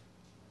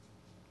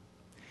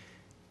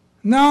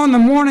 Now in the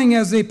morning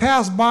as they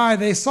passed by,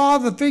 they saw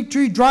the fig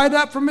tree dried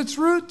up from its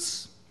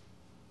roots.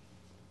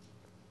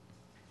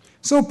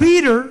 So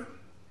Peter,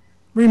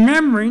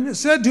 remembering,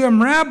 said to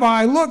him,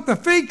 Rabbi, look, the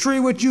fig tree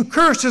which you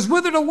cursed has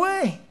withered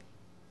away.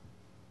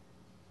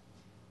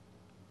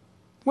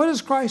 What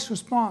is Christ's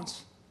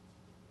response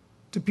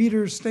to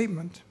Peter's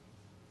statement?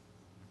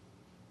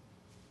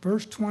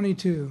 Verse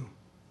 22.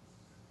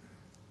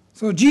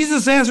 So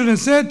Jesus answered and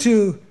said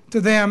to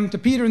them, to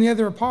Peter and the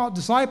other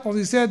disciples,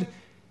 he said,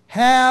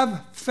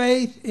 have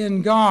faith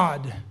in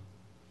God.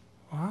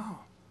 Wow.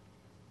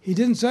 He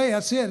didn't say,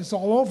 that's it, it's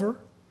all over.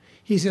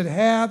 He said,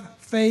 have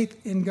faith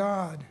in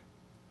God.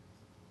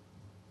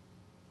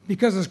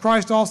 Because as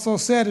Christ also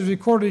said, as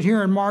recorded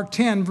here in Mark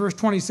 10, verse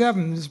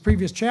 27, this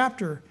previous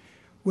chapter,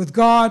 with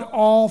God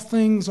all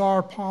things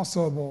are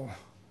possible.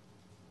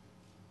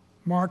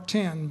 Mark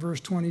 10, verse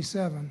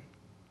 27.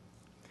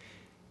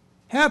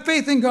 Have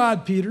faith in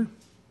God, Peter,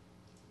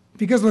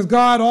 because with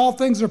God all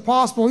things are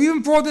possible,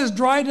 even for this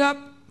dried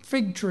up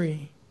fig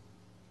tree.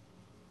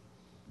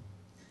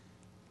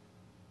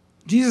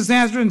 Jesus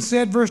answered and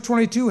said, verse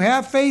 22,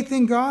 have faith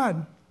in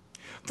God.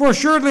 For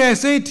assuredly I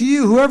say to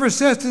you, whoever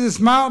says to this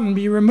mountain,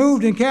 be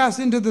removed and cast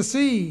into the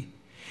sea,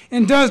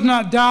 and does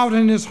not doubt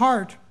in his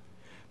heart,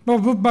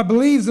 but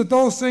believes that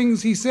those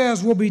things he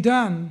says will be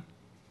done,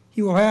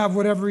 he will have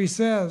whatever he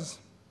says.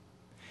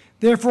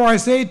 Therefore I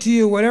say to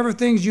you, whatever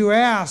things you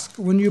ask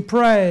when you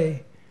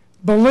pray,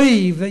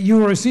 believe that you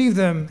will receive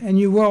them, and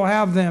you will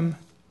have them.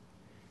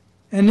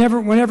 And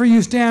whenever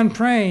you stand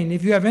praying,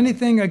 if you have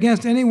anything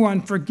against anyone,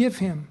 forgive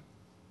him,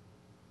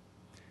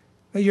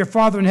 that your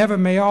Father in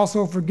heaven may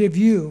also forgive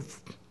you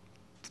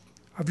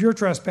of your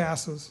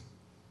trespasses.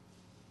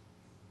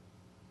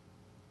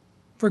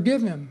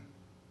 Forgive him.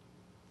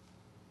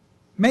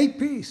 Make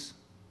peace.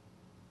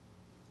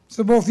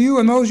 So both you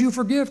and those you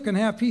forgive can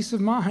have peace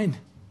of mind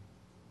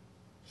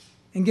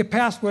and get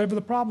past whatever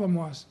the problem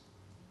was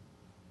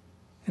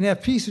and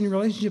have peace in your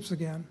relationships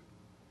again.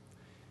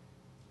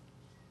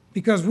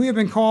 Because we have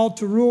been called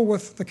to rule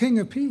with the King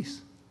of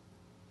Peace.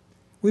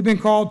 We've been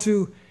called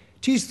to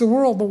teach the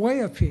world the way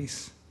of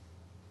peace,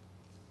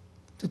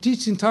 to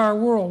teach the entire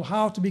world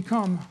how to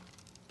become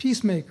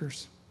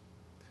peacemakers.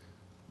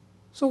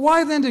 So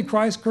why then did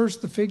Christ curse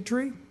the fig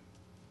tree?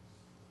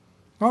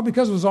 Well,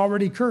 because it was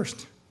already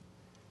cursed,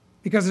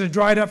 because it had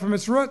dried up from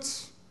its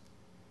roots,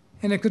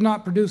 and it could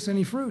not produce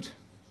any fruit.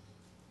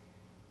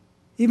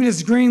 Even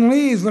its green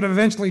leaves would have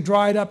eventually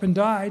dried up and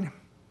died,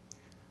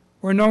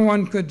 where no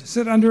one could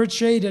sit under its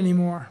shade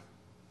anymore.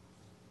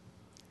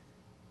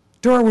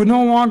 Torah would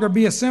no longer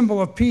be a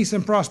symbol of peace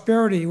and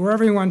prosperity, where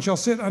everyone shall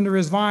sit under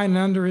his vine and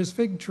under his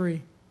fig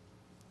tree.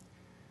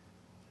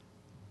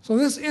 So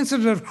this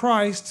incident of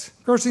Christ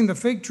cursing the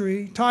fig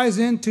tree ties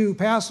into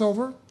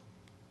Passover,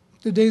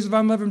 the days of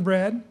unleavened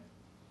bread,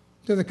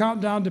 to the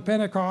countdown to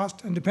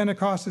Pentecost, and to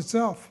Pentecost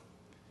itself.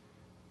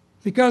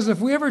 Because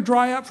if we ever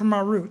dry up from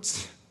our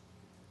roots,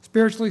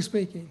 spiritually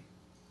speaking,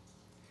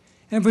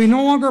 and if we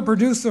no longer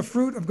produce the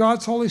fruit of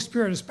God's Holy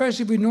Spirit,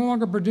 especially if we no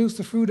longer produce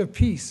the fruit of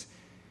peace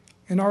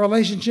in our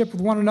relationship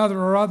with one another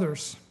or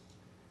others,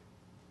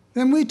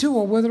 then we too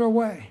will wither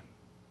away,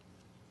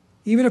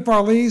 even if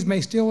our leaves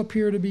may still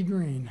appear to be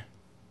green.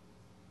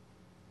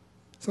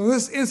 So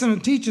this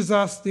incident teaches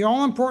us the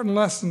all-important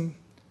lesson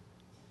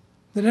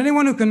that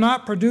anyone who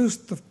cannot produce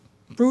the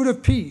fruit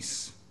of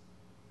peace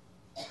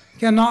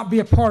cannot be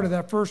a part of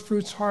that first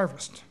fruits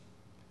harvest.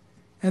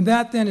 And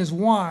that then is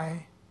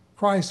why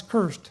Christ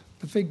cursed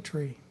the fig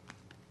tree.